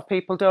lot of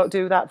people don't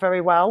do that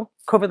very well,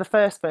 cover the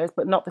first phase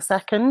but not the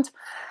second.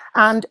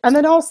 And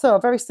then also,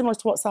 very similar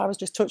to what Sarah's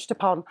just touched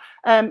upon,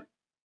 a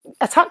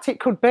tactic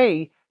could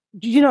be,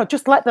 you know,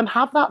 just let them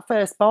have that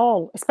first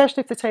ball, especially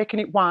if they're taking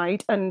it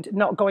wide and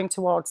not going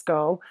towards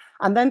goal,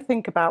 and then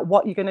think about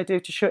what you're going to do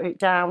to shut it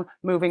down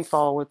moving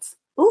forwards.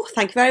 Oh,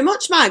 thank you very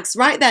much, Mags.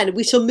 Right then,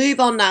 we shall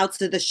move on now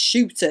to the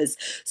shooters.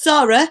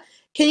 Sarah,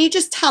 can you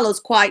just tell us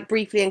quite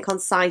briefly and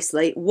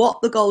concisely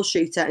what the goal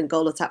shooter and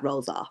goal attack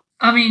roles are?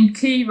 I mean,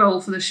 key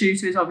role for the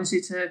shooter is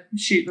obviously to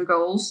shoot the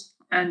goals,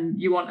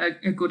 and you want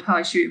a good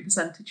high shooting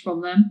percentage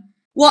from them.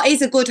 What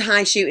is a good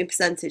high shooting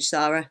percentage,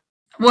 Sarah?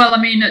 Well,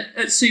 I mean,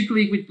 at Super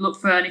League, we'd look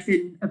for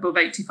anything above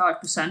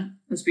 85%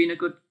 as being a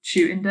good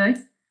shooting day.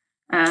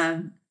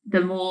 The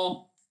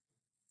more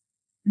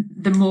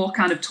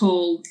kind of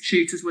tall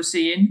shooters we're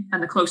seeing,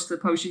 and the closer to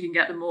the post you can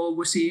get, the more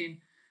we're seeing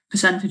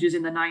percentages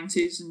in the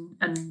 90s and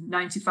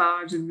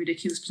 95s and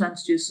ridiculous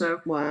percentages.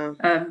 So, wow.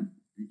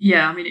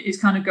 Yeah, I mean, it's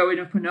kind of going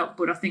up and up,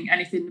 but I think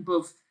anything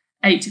above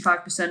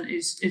 85%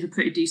 is a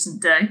pretty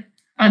decent day.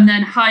 And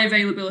then high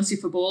availability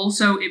for ball.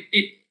 So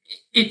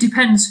it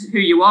depends who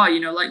you are, you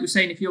know, like we're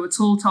saying, if you're a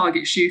tall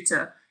target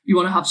shooter, you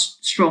want to have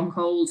strong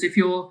holds. If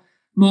you're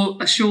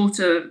a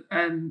shorter,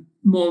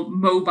 more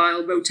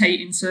mobile,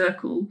 rotating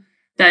circle,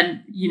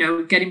 then, you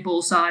know, getting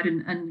ball side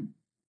and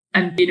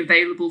being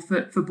available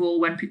for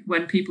ball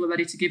when people are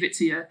ready to give it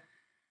to you.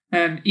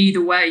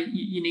 Either way,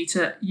 you need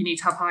to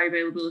have high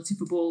availability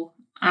for ball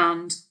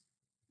and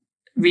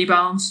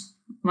rebounds.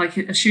 Like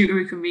a shooter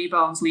who can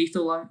rebound's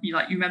lethal. You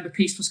remember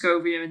Peace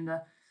Plaskovia in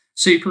the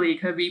Super League,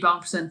 her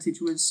rebound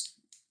percentage was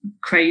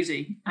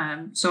crazy.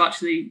 So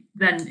actually,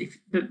 then if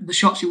the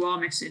shots you are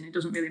missing, it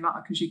doesn't really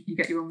matter because you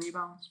get your own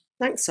rebounds.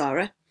 Thanks,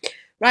 Sarah.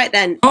 Right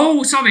then.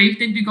 Oh, sorry,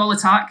 didn't do goal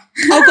attack.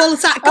 Oh, goal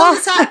attack, goal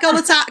attack, goal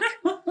attack.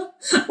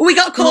 We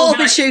got caught up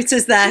with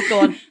shooters there. Go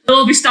on. They'll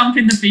all be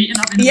stamping the feet and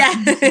having.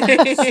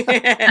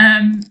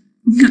 Yeah.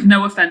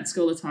 No offense,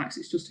 goal attacks.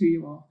 It's just who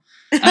you are.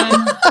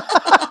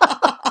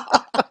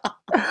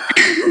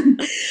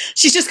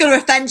 She's just going to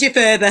offend you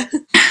further.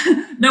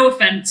 No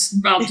offence,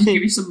 I'll just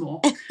give you some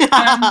more.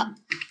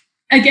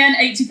 Again,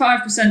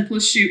 85%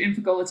 plus shooting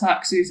for goal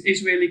attacks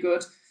is really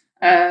good.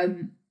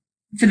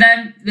 For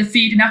them, the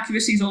feeding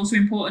accuracy is also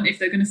important if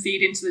they're going to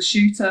feed into the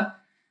shooter,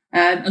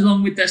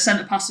 along with their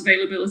centre pass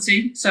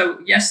availability. So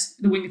yes,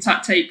 the wing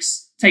attack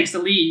takes the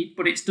lead,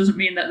 but it doesn't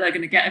mean that they're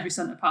going to get every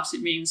centre pass.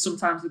 It means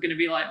sometimes they're going to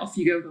be like, off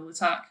you go, goal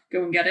attack,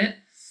 go and get it.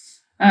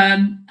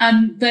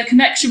 And their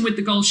connection with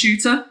the goal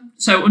shooter.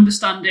 So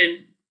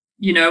understanding,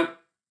 you know,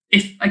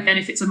 if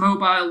it's a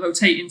mobile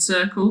rotating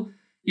circle,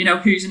 you know,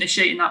 who's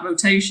initiating that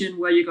rotation,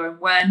 where you're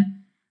going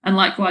when. And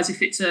likewise,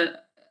 if it's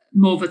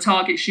more of a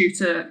target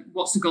shooter,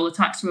 what's the goal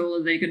attack's role?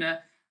 Are they going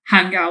to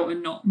hang out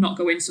and not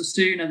go in so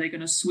soon? Are they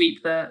going to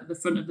sweep the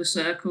front of the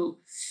circle?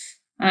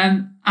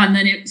 And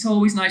then it's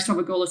always nice to have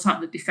a goal attack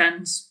that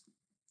defends.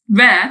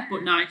 Rare,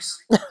 but nice.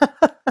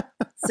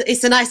 So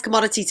it's a nice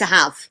commodity to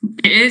have.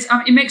 It is. I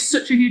mean, it makes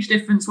such a huge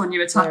difference when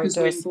your attackers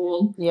win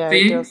ball. Yeah,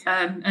 it does.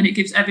 And it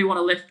gives everyone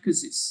a lift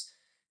because it's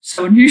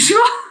so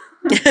unusual.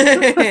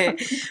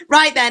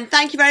 Right then,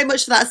 thank you very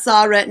much for that,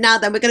 Sarah. Now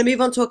then, we're going to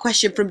move on to a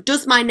question from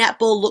Does My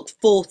Netball Look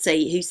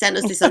 40, who sent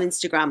us this on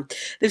Instagram.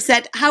 They've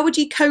said, how would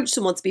you coach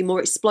someone to be more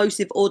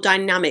explosive or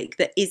dynamic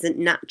that isn't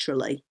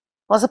naturally?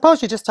 Well, I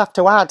suppose you just have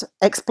to add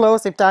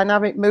explosive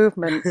dynamic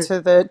movement to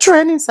the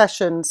training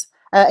sessions,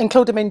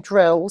 include them in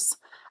drills,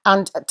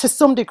 and to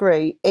some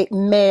degree it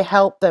may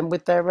help them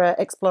with their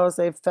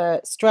explosive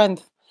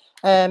strength.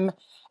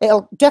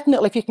 It'll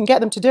definitely, if you can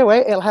get them to do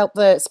it, it'll help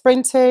the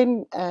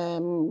sprinting,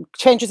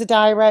 changes of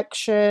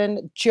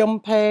direction,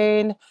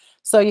 jumping.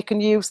 So you can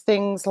use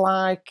things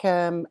like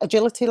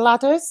agility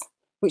ladders,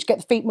 which get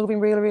the feet moving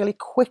really, really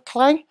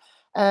quickly.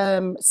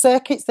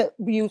 Circuits that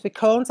we use with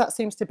cones, that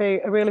seems to be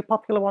a really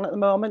popular one at the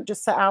moment.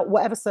 Just set out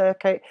whatever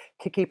circuit,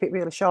 can keep it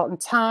really short and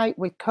tight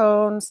with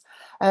cones.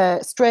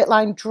 Straight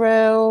line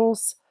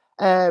drills,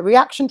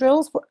 reaction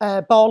drills,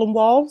 ball and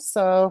wall,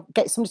 so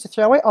get somebody to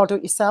throw it or do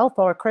it yourself,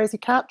 or a crazy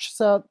catch,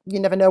 so you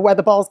never know where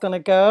the ball's going to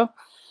go.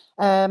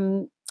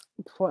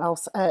 What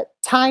else?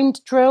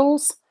 Timed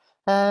drills,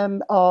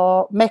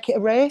 or make it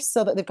a race,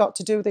 so that they've got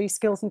to do these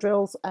skills and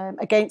drills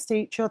against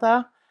each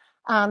other.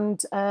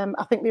 And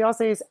I think the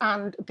Aussies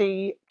and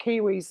the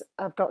Kiwis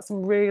have got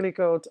some really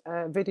good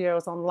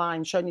videos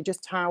online showing you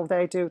just how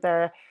they do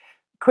their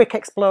quick,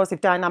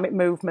 explosive, dynamic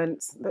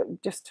movements.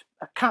 Just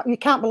you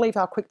can't believe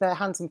how quick their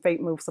hands and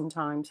feet move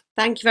sometimes.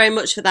 Thank you very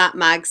much for that,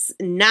 Mags.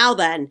 Now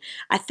then,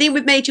 I think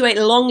we've made you wait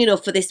long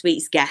enough for this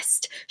week's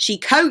guest. She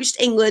coached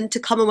England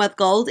to Commonwealth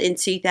gold in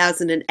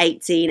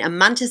 2018 and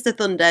Manchester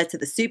Thunder to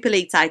the Super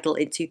League title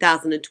in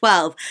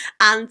 2012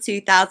 and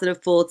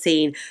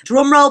 2014.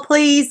 Drum roll,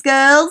 please,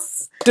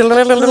 girls. Please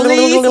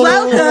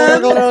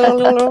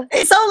welcome.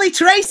 It's only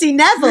Tracey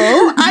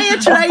Neville. Hiya,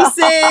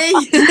 Tracey.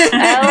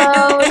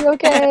 Hello, are you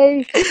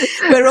okay?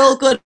 We're all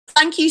good.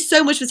 Thank you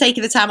so much for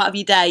taking the time out of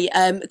your day,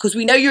 because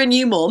we know you're a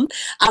new mum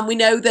and we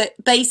know that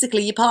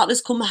basically your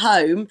partner's come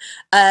home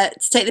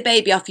to take the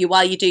baby off you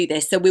while you do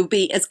this, so we'll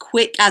be as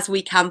quick as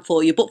we can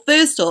for you. But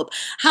first up,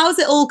 how's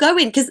it all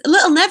going? Because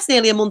little Nev's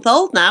nearly a month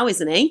old now,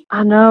 isn't he?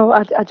 I know,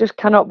 I just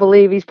cannot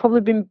believe he's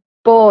probably been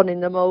born in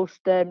the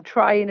most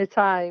trying of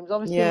times.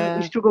 Obviously,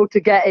 we struggled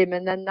to get him,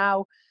 and then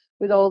now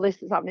with all this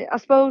that's happening, I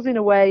suppose in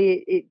a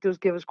way it does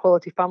give us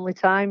quality family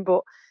time,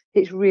 but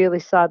it's really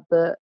sad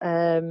that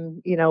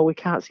you know, we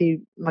can't see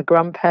my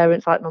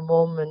grandparents like my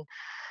mum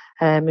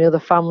and my other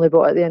family,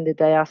 but at the end of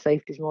the day our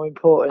safety is more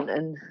important,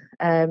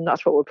 and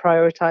that's what we're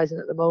prioritising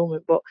at the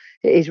moment. But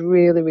it is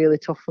really, really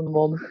tough for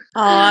mum.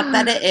 Oh, I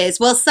bet it is.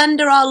 Well, send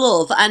her our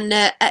love. And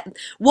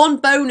one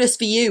bonus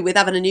for you with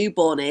having a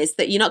newborn is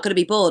that you're not going to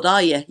be bored,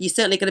 are you? You're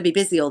certainly going to be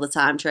busy all the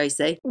time,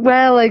 Tracey.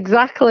 Well,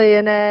 exactly.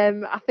 And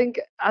I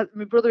think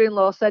my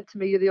brother-in-law said to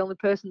me, you're the only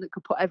person that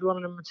could put everyone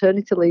on a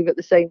maternity leave at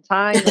the same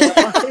time.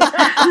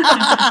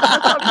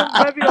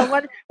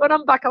 When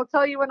I'm back, I'll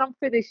tell you when I'm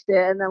finished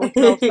it, and then we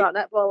can all start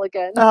netball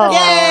again. Oh.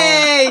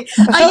 Yay!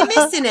 Are you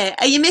missing it?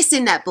 Are you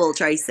missing netball,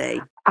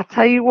 Tracey? I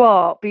tell you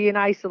what, being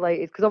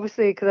isolated, because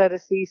obviously because I had a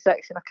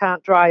C-section, I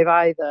can't drive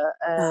either.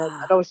 And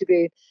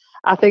obviously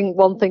I think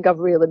one thing I've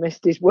really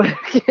missed is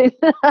working.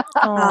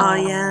 Oh,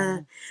 yeah.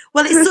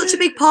 Well, it's such a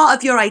big part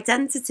of your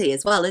identity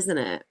as well, isn't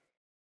it?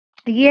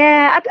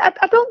 Yeah,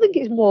 I don't think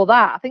it's more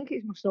that. I think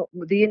it's more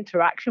the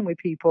interaction with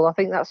people. I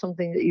think that's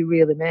something that you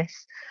really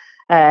miss.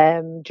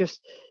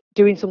 Just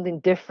doing something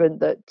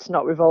different that's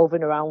not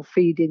revolving around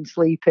feeding,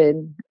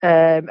 sleeping,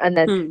 and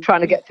then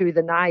trying to get through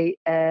the night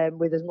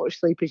with as much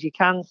sleep as you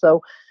can.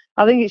 So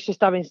I think it's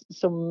just having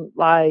some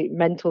like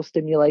mental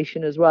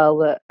stimulation as well,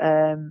 that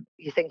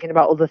you're thinking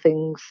about other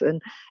things, and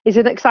it's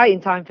an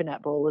exciting time for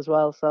netball as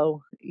well.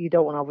 So you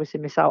don't want to obviously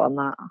miss out on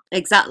that.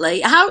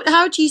 Exactly.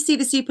 How do you see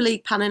the Super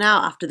League panning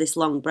out after this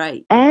long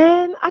break?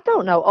 I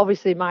don't know.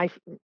 Obviously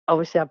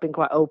I've been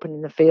quite open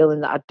in the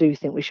feeling that I do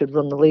think we should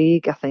run the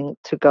league. I think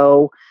to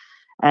go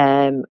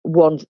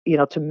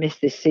to miss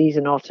this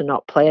season or to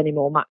not play any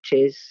more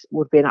matches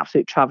would be an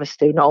absolute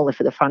travesty, not only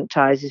for the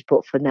franchises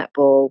but for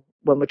netball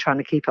when we're trying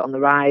to keep it on the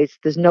rise.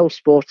 There's no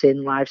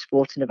live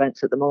sporting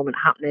events at the moment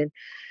happening,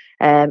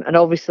 and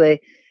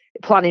obviously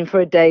planning for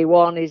a day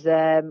one is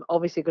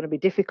obviously going to be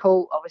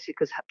difficult, obviously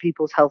because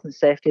people's health and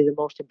safety are the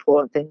most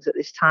important things at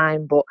this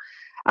time. But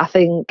I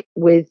think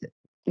with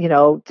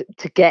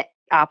to get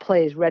our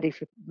players ready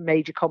for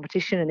major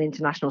competition and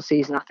international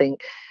season, I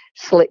think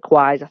slick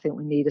wise, I think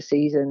we need a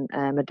season,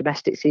 a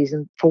domestic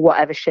season, for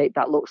whatever shape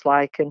that looks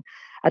like, and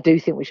I do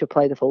think we should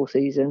play the full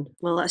season.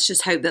 Well, let's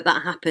just hope that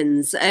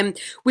happens.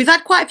 We've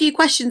had quite a few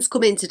questions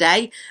come in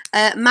today.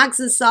 Mags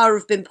and Sarah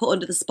have been put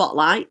under the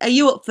spotlight. Are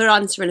you up for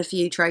answering a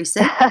few,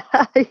 Tracey?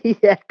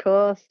 Yeah, of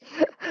course.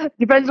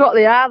 Depends what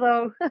they are,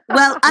 though.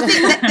 Well, I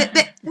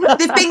think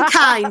they've been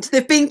kind.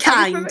 They've been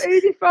kind.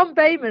 Who's it from,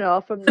 Bayman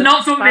or from? They're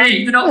not from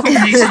me. They're not from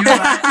me.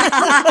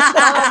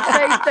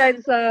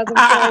 So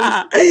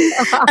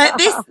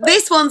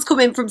this one's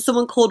coming from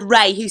someone called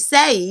Ray, who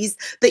says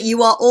that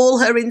you are all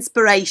her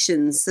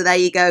inspirations. ones. So there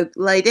you go,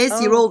 ladies.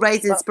 You're all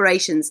raised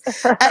inspirations.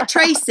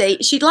 Tracey,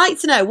 she'd like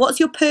to know, what's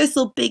your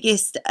personal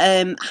biggest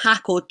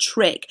hack or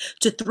trick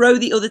to throw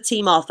the other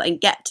team off and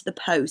get to the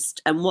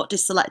post? And what do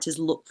selectors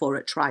look for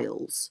at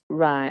trials?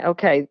 Right.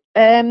 Okay.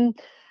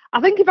 I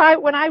think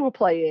when I were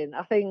playing,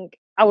 I think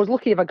I was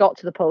lucky if I got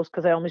to the post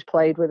because I almost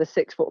played with a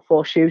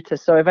 6'4" shooter.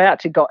 So if I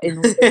actually got in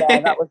under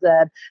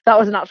there, that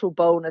was an actual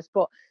bonus.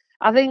 But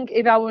I think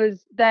if I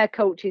was there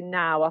coaching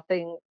now, I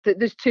think that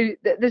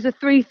there's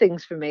three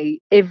things for me.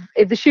 If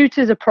the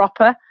shooters are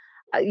proper,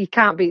 you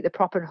can't beat the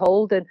prop and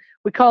hold, and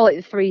we call it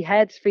the three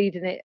heads,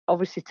 feeding it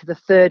obviously to the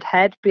third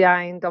head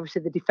behind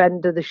obviously the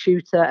defender, the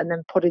shooter, and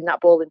then putting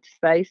that ball into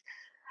space.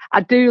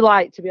 I do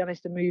like, to be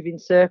honest, a moving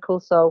circle.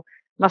 So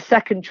my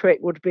second trick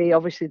would be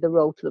obviously the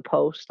roll to the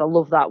post. I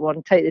love that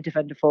one. Take the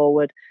defender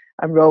forward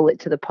and roll it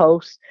to the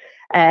post.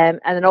 And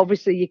then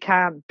obviously you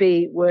can't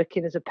be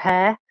working as a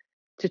pair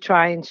to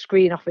try and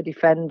screen off a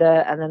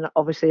defender and then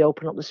obviously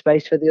open up the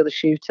space for the other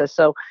shooter.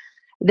 So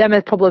them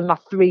are probably my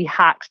three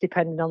hacks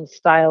depending on the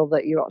style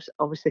that you're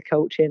obviously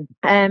coaching.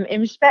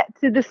 In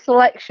respect to the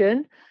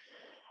selection,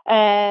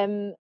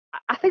 I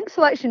think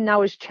selection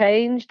now has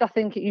changed. I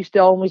think it used to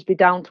always be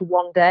down to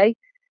one day.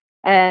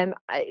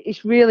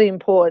 It's really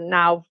important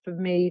now for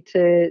me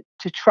to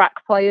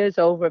track players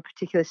over a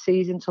particular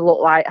season to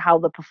look like how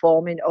they're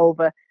performing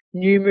over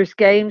numerous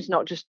games,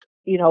 not just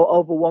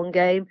over one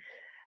game.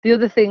 The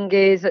other thing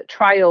is at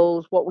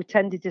trials, what we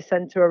tended to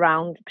centre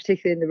around,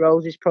 particularly in the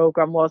Roses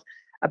programme, was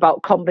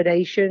about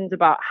combinations,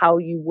 about how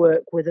you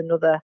work with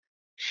another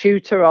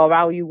shooter or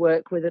how you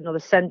work with another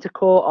centre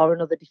court or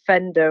another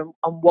defender,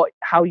 and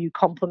how you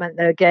complement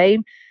their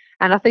game.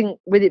 And I think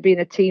with it being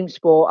a team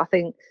sport, I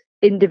think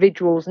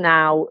individuals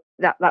now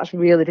that's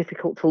really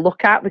difficult to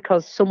look at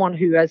because someone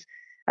who's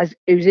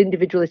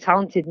individually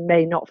talented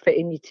may not fit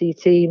in your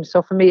team.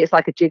 So for me, it's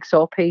like a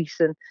jigsaw piece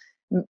and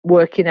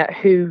working at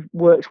who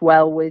works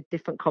well with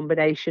different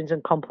combinations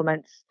and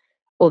complements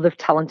other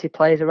talented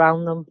players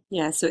around them.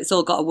 Yeah, so it's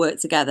all got to work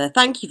together.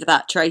 Thank you for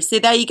that, Tracey.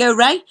 There you go,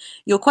 Ray.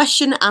 Your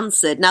question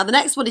answered. Now, the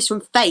next one is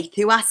from Faith,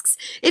 who asks,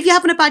 if you're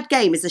having a bad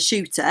game as a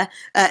shooter,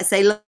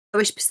 say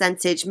lowish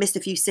percentage, missed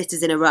a few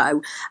sitters in a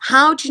row,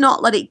 how do you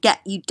not let it get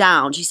you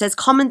down? She says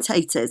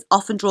commentators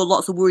often draw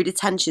lots of worried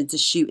attention to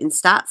shooting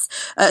stats.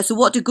 So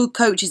what do good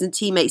coaches and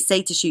teammates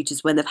say to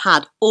shooters when they've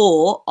had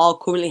or are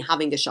currently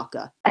having a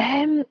shocker?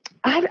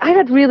 I've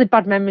had really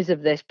bad memories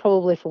of this,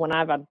 probably from when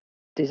I've had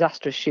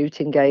disastrous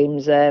shooting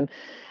games, and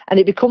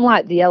it become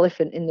like the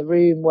elephant in the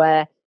room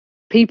where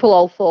people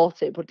all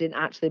thought it but didn't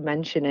actually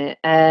mention it.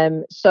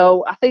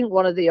 So I think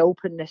one of the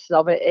openness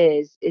of it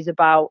is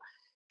about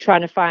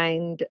trying to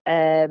find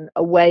a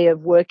way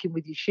of working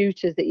with your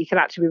shooters that you can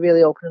actually be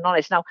really open and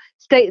honest. Now,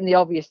 stating the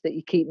obvious that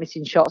you keep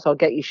missing shots or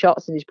get your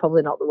shots in is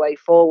probably not the way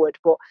forward,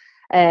 but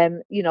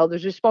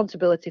there's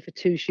responsibility for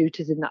two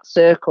shooters in that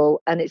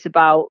circle, and it's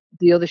about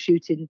the other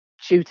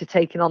shooter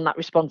taking on that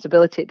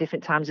responsibility at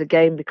different times of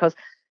game, because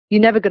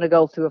you're never going to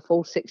go through a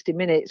full 60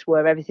 minutes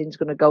where everything's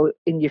going to go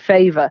in your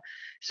favour.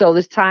 So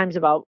there's times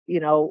about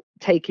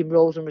taking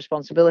roles and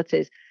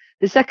responsibilities.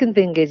 The second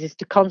thing is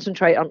to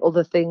concentrate on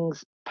other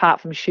things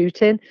apart from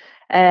shooting.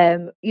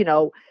 The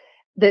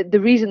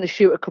reason the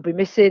shooter could be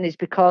missing is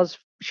because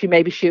she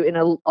may be shooting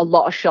a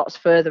lot of shots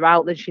further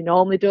out than she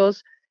normally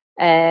does.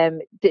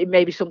 It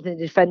may be something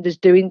the defender's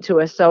doing to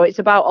her. So it's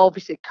about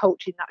obviously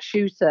coaching that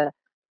shooter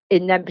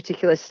in them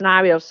particular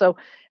scenarios. So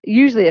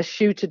usually a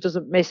shooter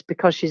doesn't miss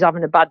because she's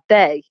having a bad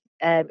day,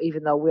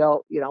 even though we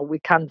all, we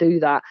can do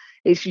that.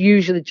 It's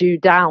usually due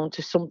down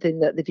to something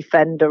that the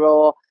defender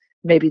or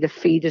maybe the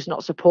feeder's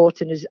not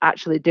supporting is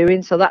actually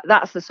doing. So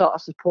that's the sort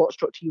of support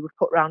structure you would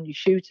put around your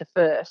shooter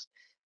first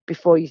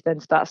before you then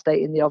start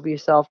stating the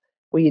obvious of,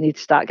 well, you need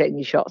to start getting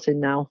your shots in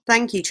now.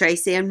 Thank you,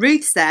 Tracey. And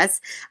Ruth says,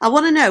 I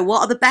want to know,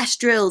 what are the best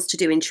drills to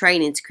do in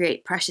training to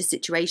create pressure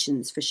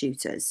situations for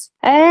shooters?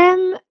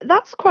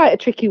 That's quite a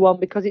tricky one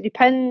because it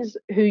depends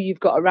who you've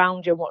got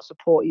around you and what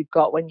support you've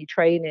got when you're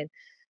training.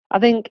 I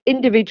think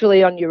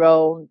individually on your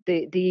own,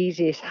 the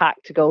easiest hack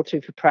to go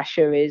to for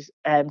pressure is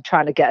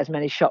trying to get as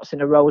many shots in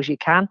a row as you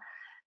can.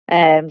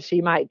 So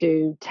you might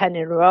do 10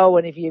 in a row,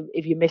 and if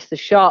you miss the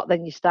shot,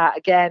 then you start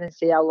again and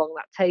see how long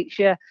that takes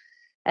you.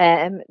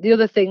 The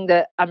other thing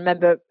that I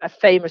remember, a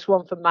famous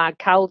one from Marg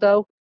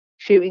Caldo,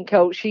 shooting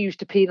coach, she used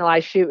to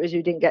penalise shooters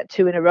who didn't get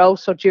 2 in a row.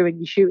 So during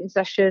your shooting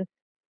session,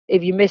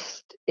 if you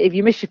missed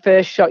your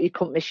first shot, you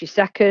couldn't miss your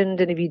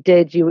second, and if you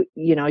did, you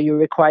were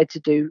required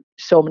to do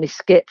so many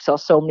skips or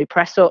so many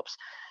press ups.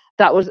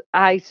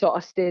 I sort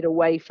of stayed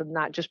away from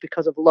that just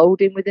because of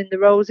loading within the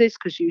Roses,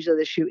 because usually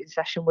the shooting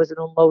session was an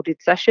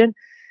unloaded session.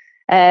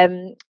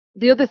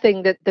 The other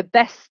thing that the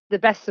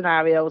best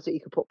scenarios that you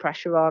can put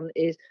pressure on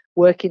is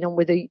working on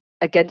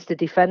against a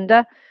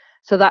defender.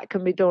 So that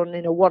can be done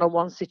in a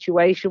one-on-one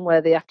situation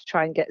where they have to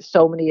try and get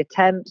so many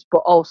attempts, but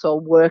also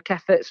work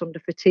efforts under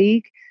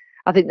fatigue.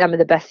 I think them are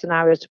the best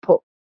scenarios to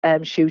put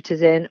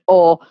shooters in,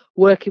 or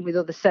working with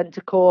other centre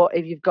court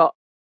if you've got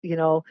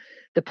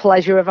the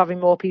pleasure of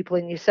having more people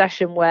in your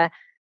session, where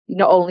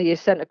not only is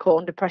centre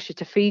court under pressure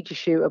to feed your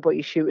shooter, but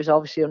your shooter's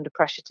obviously under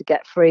pressure to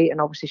get free and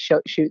obviously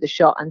shoot the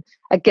shot. And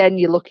again,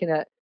 you're looking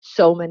at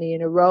so many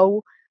in a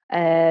row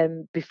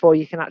before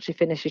you can actually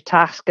finish your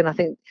task. And I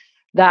think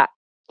that,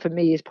 for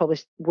me, is probably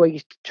where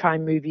you try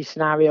and move your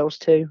scenarios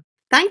to.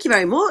 Thank you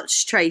very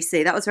much,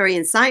 Tracey. That was very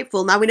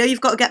insightful. Now, we know you've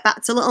got to get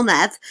back to little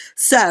Nev.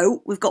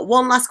 So we've got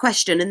one last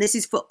question, and this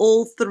is for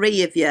all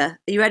three of you. Are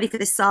you ready for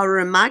this,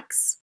 Sarah and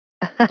Mags?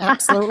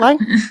 Absolutely.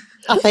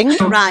 I think.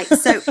 Right.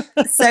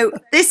 So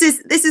this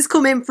is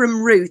coming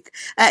from Ruth.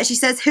 She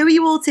says, who are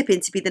you all tipping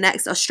to be the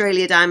next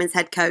Australia Diamonds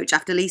head coach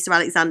after Lisa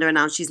Alexander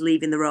announced she's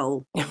leaving the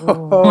role?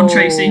 On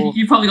Tracey,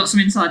 you've probably got some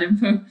inside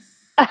info.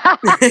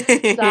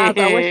 Sad,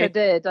 I wish I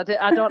did. I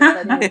don't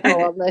have any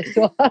info on this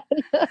one.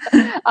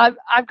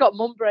 I've got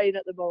mum brain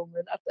at the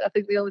moment. I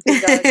think the only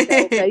thing that I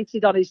get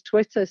updated on is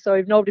Twitter. So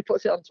if nobody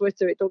puts it on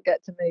Twitter, it don't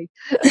get to me.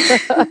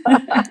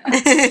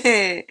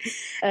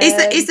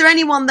 Is there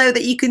anyone though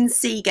that you can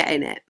see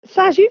getting it?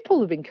 Saz, you've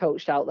probably been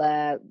coached out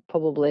there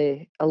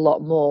probably a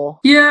lot more.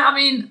 Yeah, I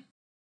mean,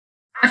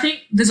 I think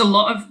there's a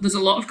lot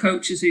of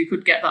coaches who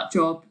could get that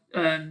job.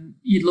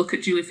 You'd look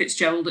at Julie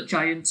Fitzgerald at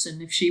Giants,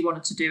 and if she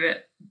wanted to do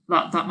it,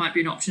 that might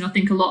be an option. I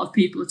think a lot of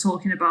people are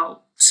talking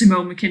about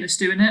Simone McInnes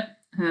doing it,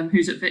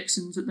 who's at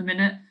Vixens at the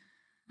minute,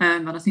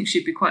 and I think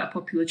she'd be quite a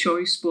popular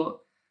choice. But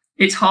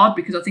it's hard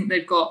because I think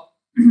they've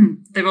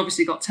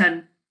obviously got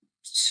 8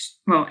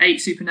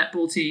 Super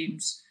Netball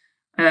teams,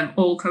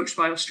 all coached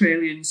by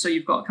Australians. So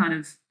you've got kind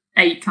of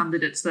 8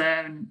 candidates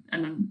there,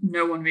 and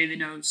no one really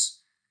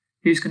knows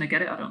who's going to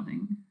get it, I don't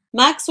think.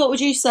 Max, what would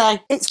you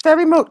say? It's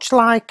very much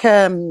like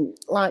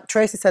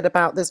Tracey said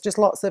about there's just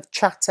lots of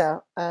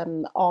chatter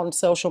on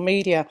social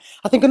media.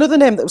 I think another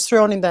name that was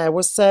thrown in there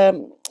was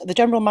the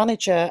general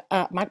manager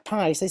at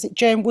Magpies. Is it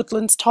Jane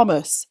Woodlands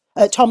Thompson?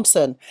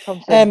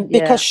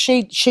 Because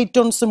she'd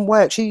done some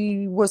work.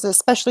 She was a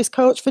specialist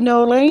coach for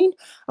Nolene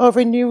over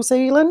in New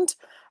Zealand,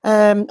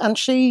 and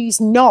she's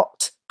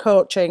not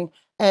coaching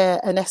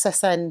an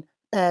SSN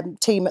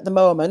team at the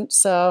moment.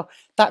 So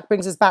that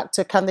brings us back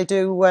to, can they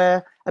do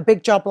a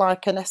big job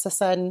like an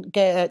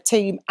SSN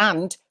team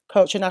and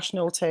coach a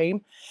national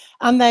team?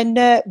 And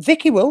then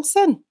Vicky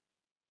Wilson,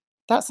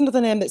 that's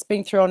another name that's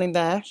been thrown in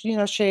there. You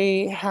know,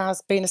 she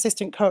has been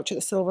assistant coach at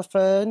the Silver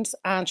Ferns,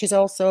 and she's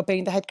also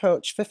been the head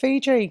coach for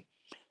Fiji.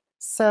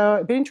 So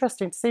it'd be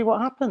interesting to see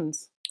what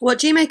happens. What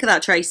do you make of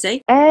that,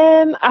 Tracey?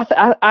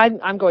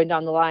 I'm going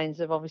down the lines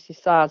of obviously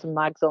Sars and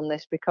Mags on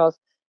this, because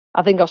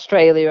I think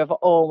Australia have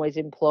always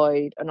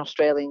employed an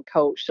Australian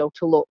coach, so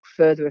to look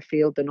further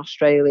afield than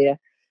Australia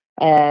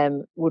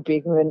would be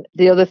ignorant.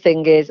 The other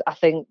thing is, I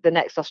think the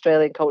next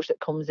Australian coach that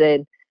comes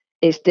in,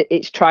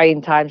 it's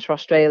trying times for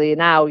Australia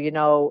now. You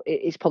know,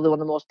 it's probably one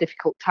of the most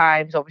difficult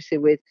times, obviously,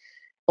 with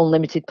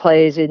unlimited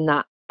players in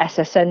that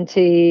SSN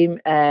team.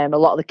 A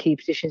lot of the key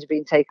positions are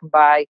being taken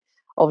by,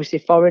 obviously,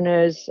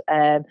 foreigners.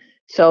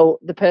 So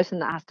the person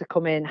that has to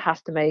come in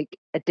has to make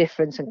a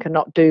difference and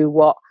cannot do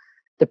what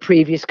the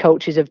previous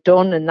coaches have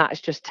done, and that's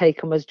just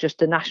take them as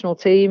just a national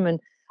team. And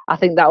I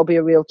think that will be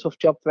a real tough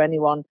job for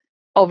anyone.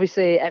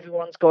 Obviously,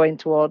 everyone's going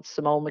towards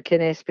Simone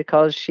McInnes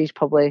because she's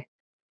probably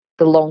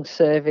the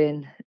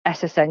long-serving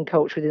SSN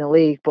coach within the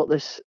league, but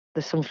there's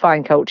some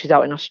fine coaches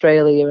out in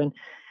Australia, and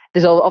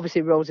there's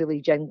obviously Rosie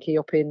Lee Jenke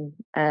up in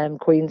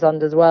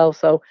Queensland as well.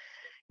 So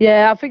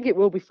yeah, I think it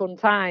will be fun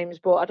times,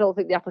 but I don't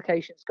think the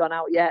application's gone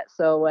out yet.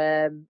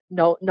 So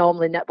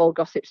normally Netball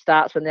Gossip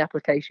starts when the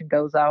application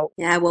goes out.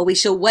 Yeah, well, we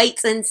shall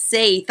wait and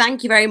see.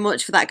 Thank you very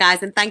much for that,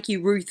 guys. And thank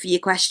you, Ruth, for your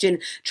question.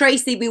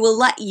 Tracey, we will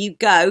let you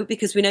go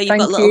because we know you've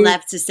got little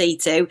Nev to see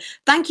to.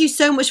 Thank you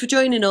so much for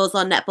joining us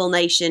on Netball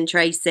Nation,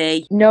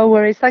 Tracey. No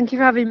worries. Thank you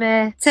for having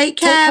me. Take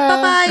care.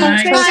 Bye-bye.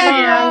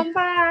 Bye.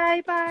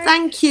 Bye. Bye.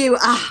 Thank you.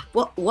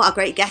 What a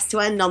great guest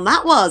to end on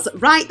that was.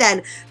 Right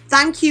then.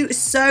 Thank you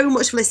so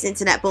much for listening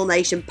to Netball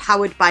Nation,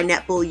 powered by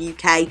Netball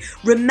UK.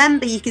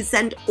 Remember, you can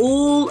send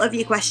all of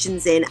your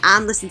questions in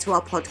and listen to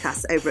our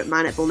podcast over at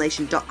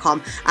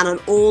mynetballnation.com and on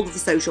all of the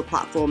social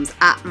platforms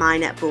at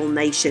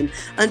mynetballnation.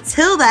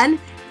 Until then,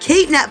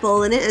 keep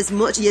netballing it as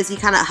much as you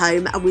can at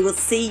home, and we will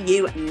see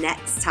you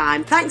next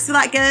time. Thanks for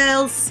that,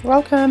 girls.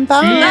 Welcome.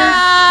 Bye.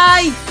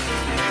 Bye.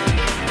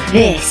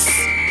 This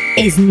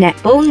is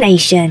Netball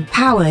Nation,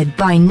 powered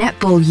by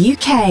Netball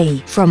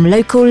UK. From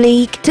local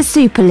league to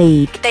Super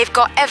League, they've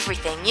got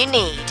everything you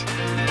need.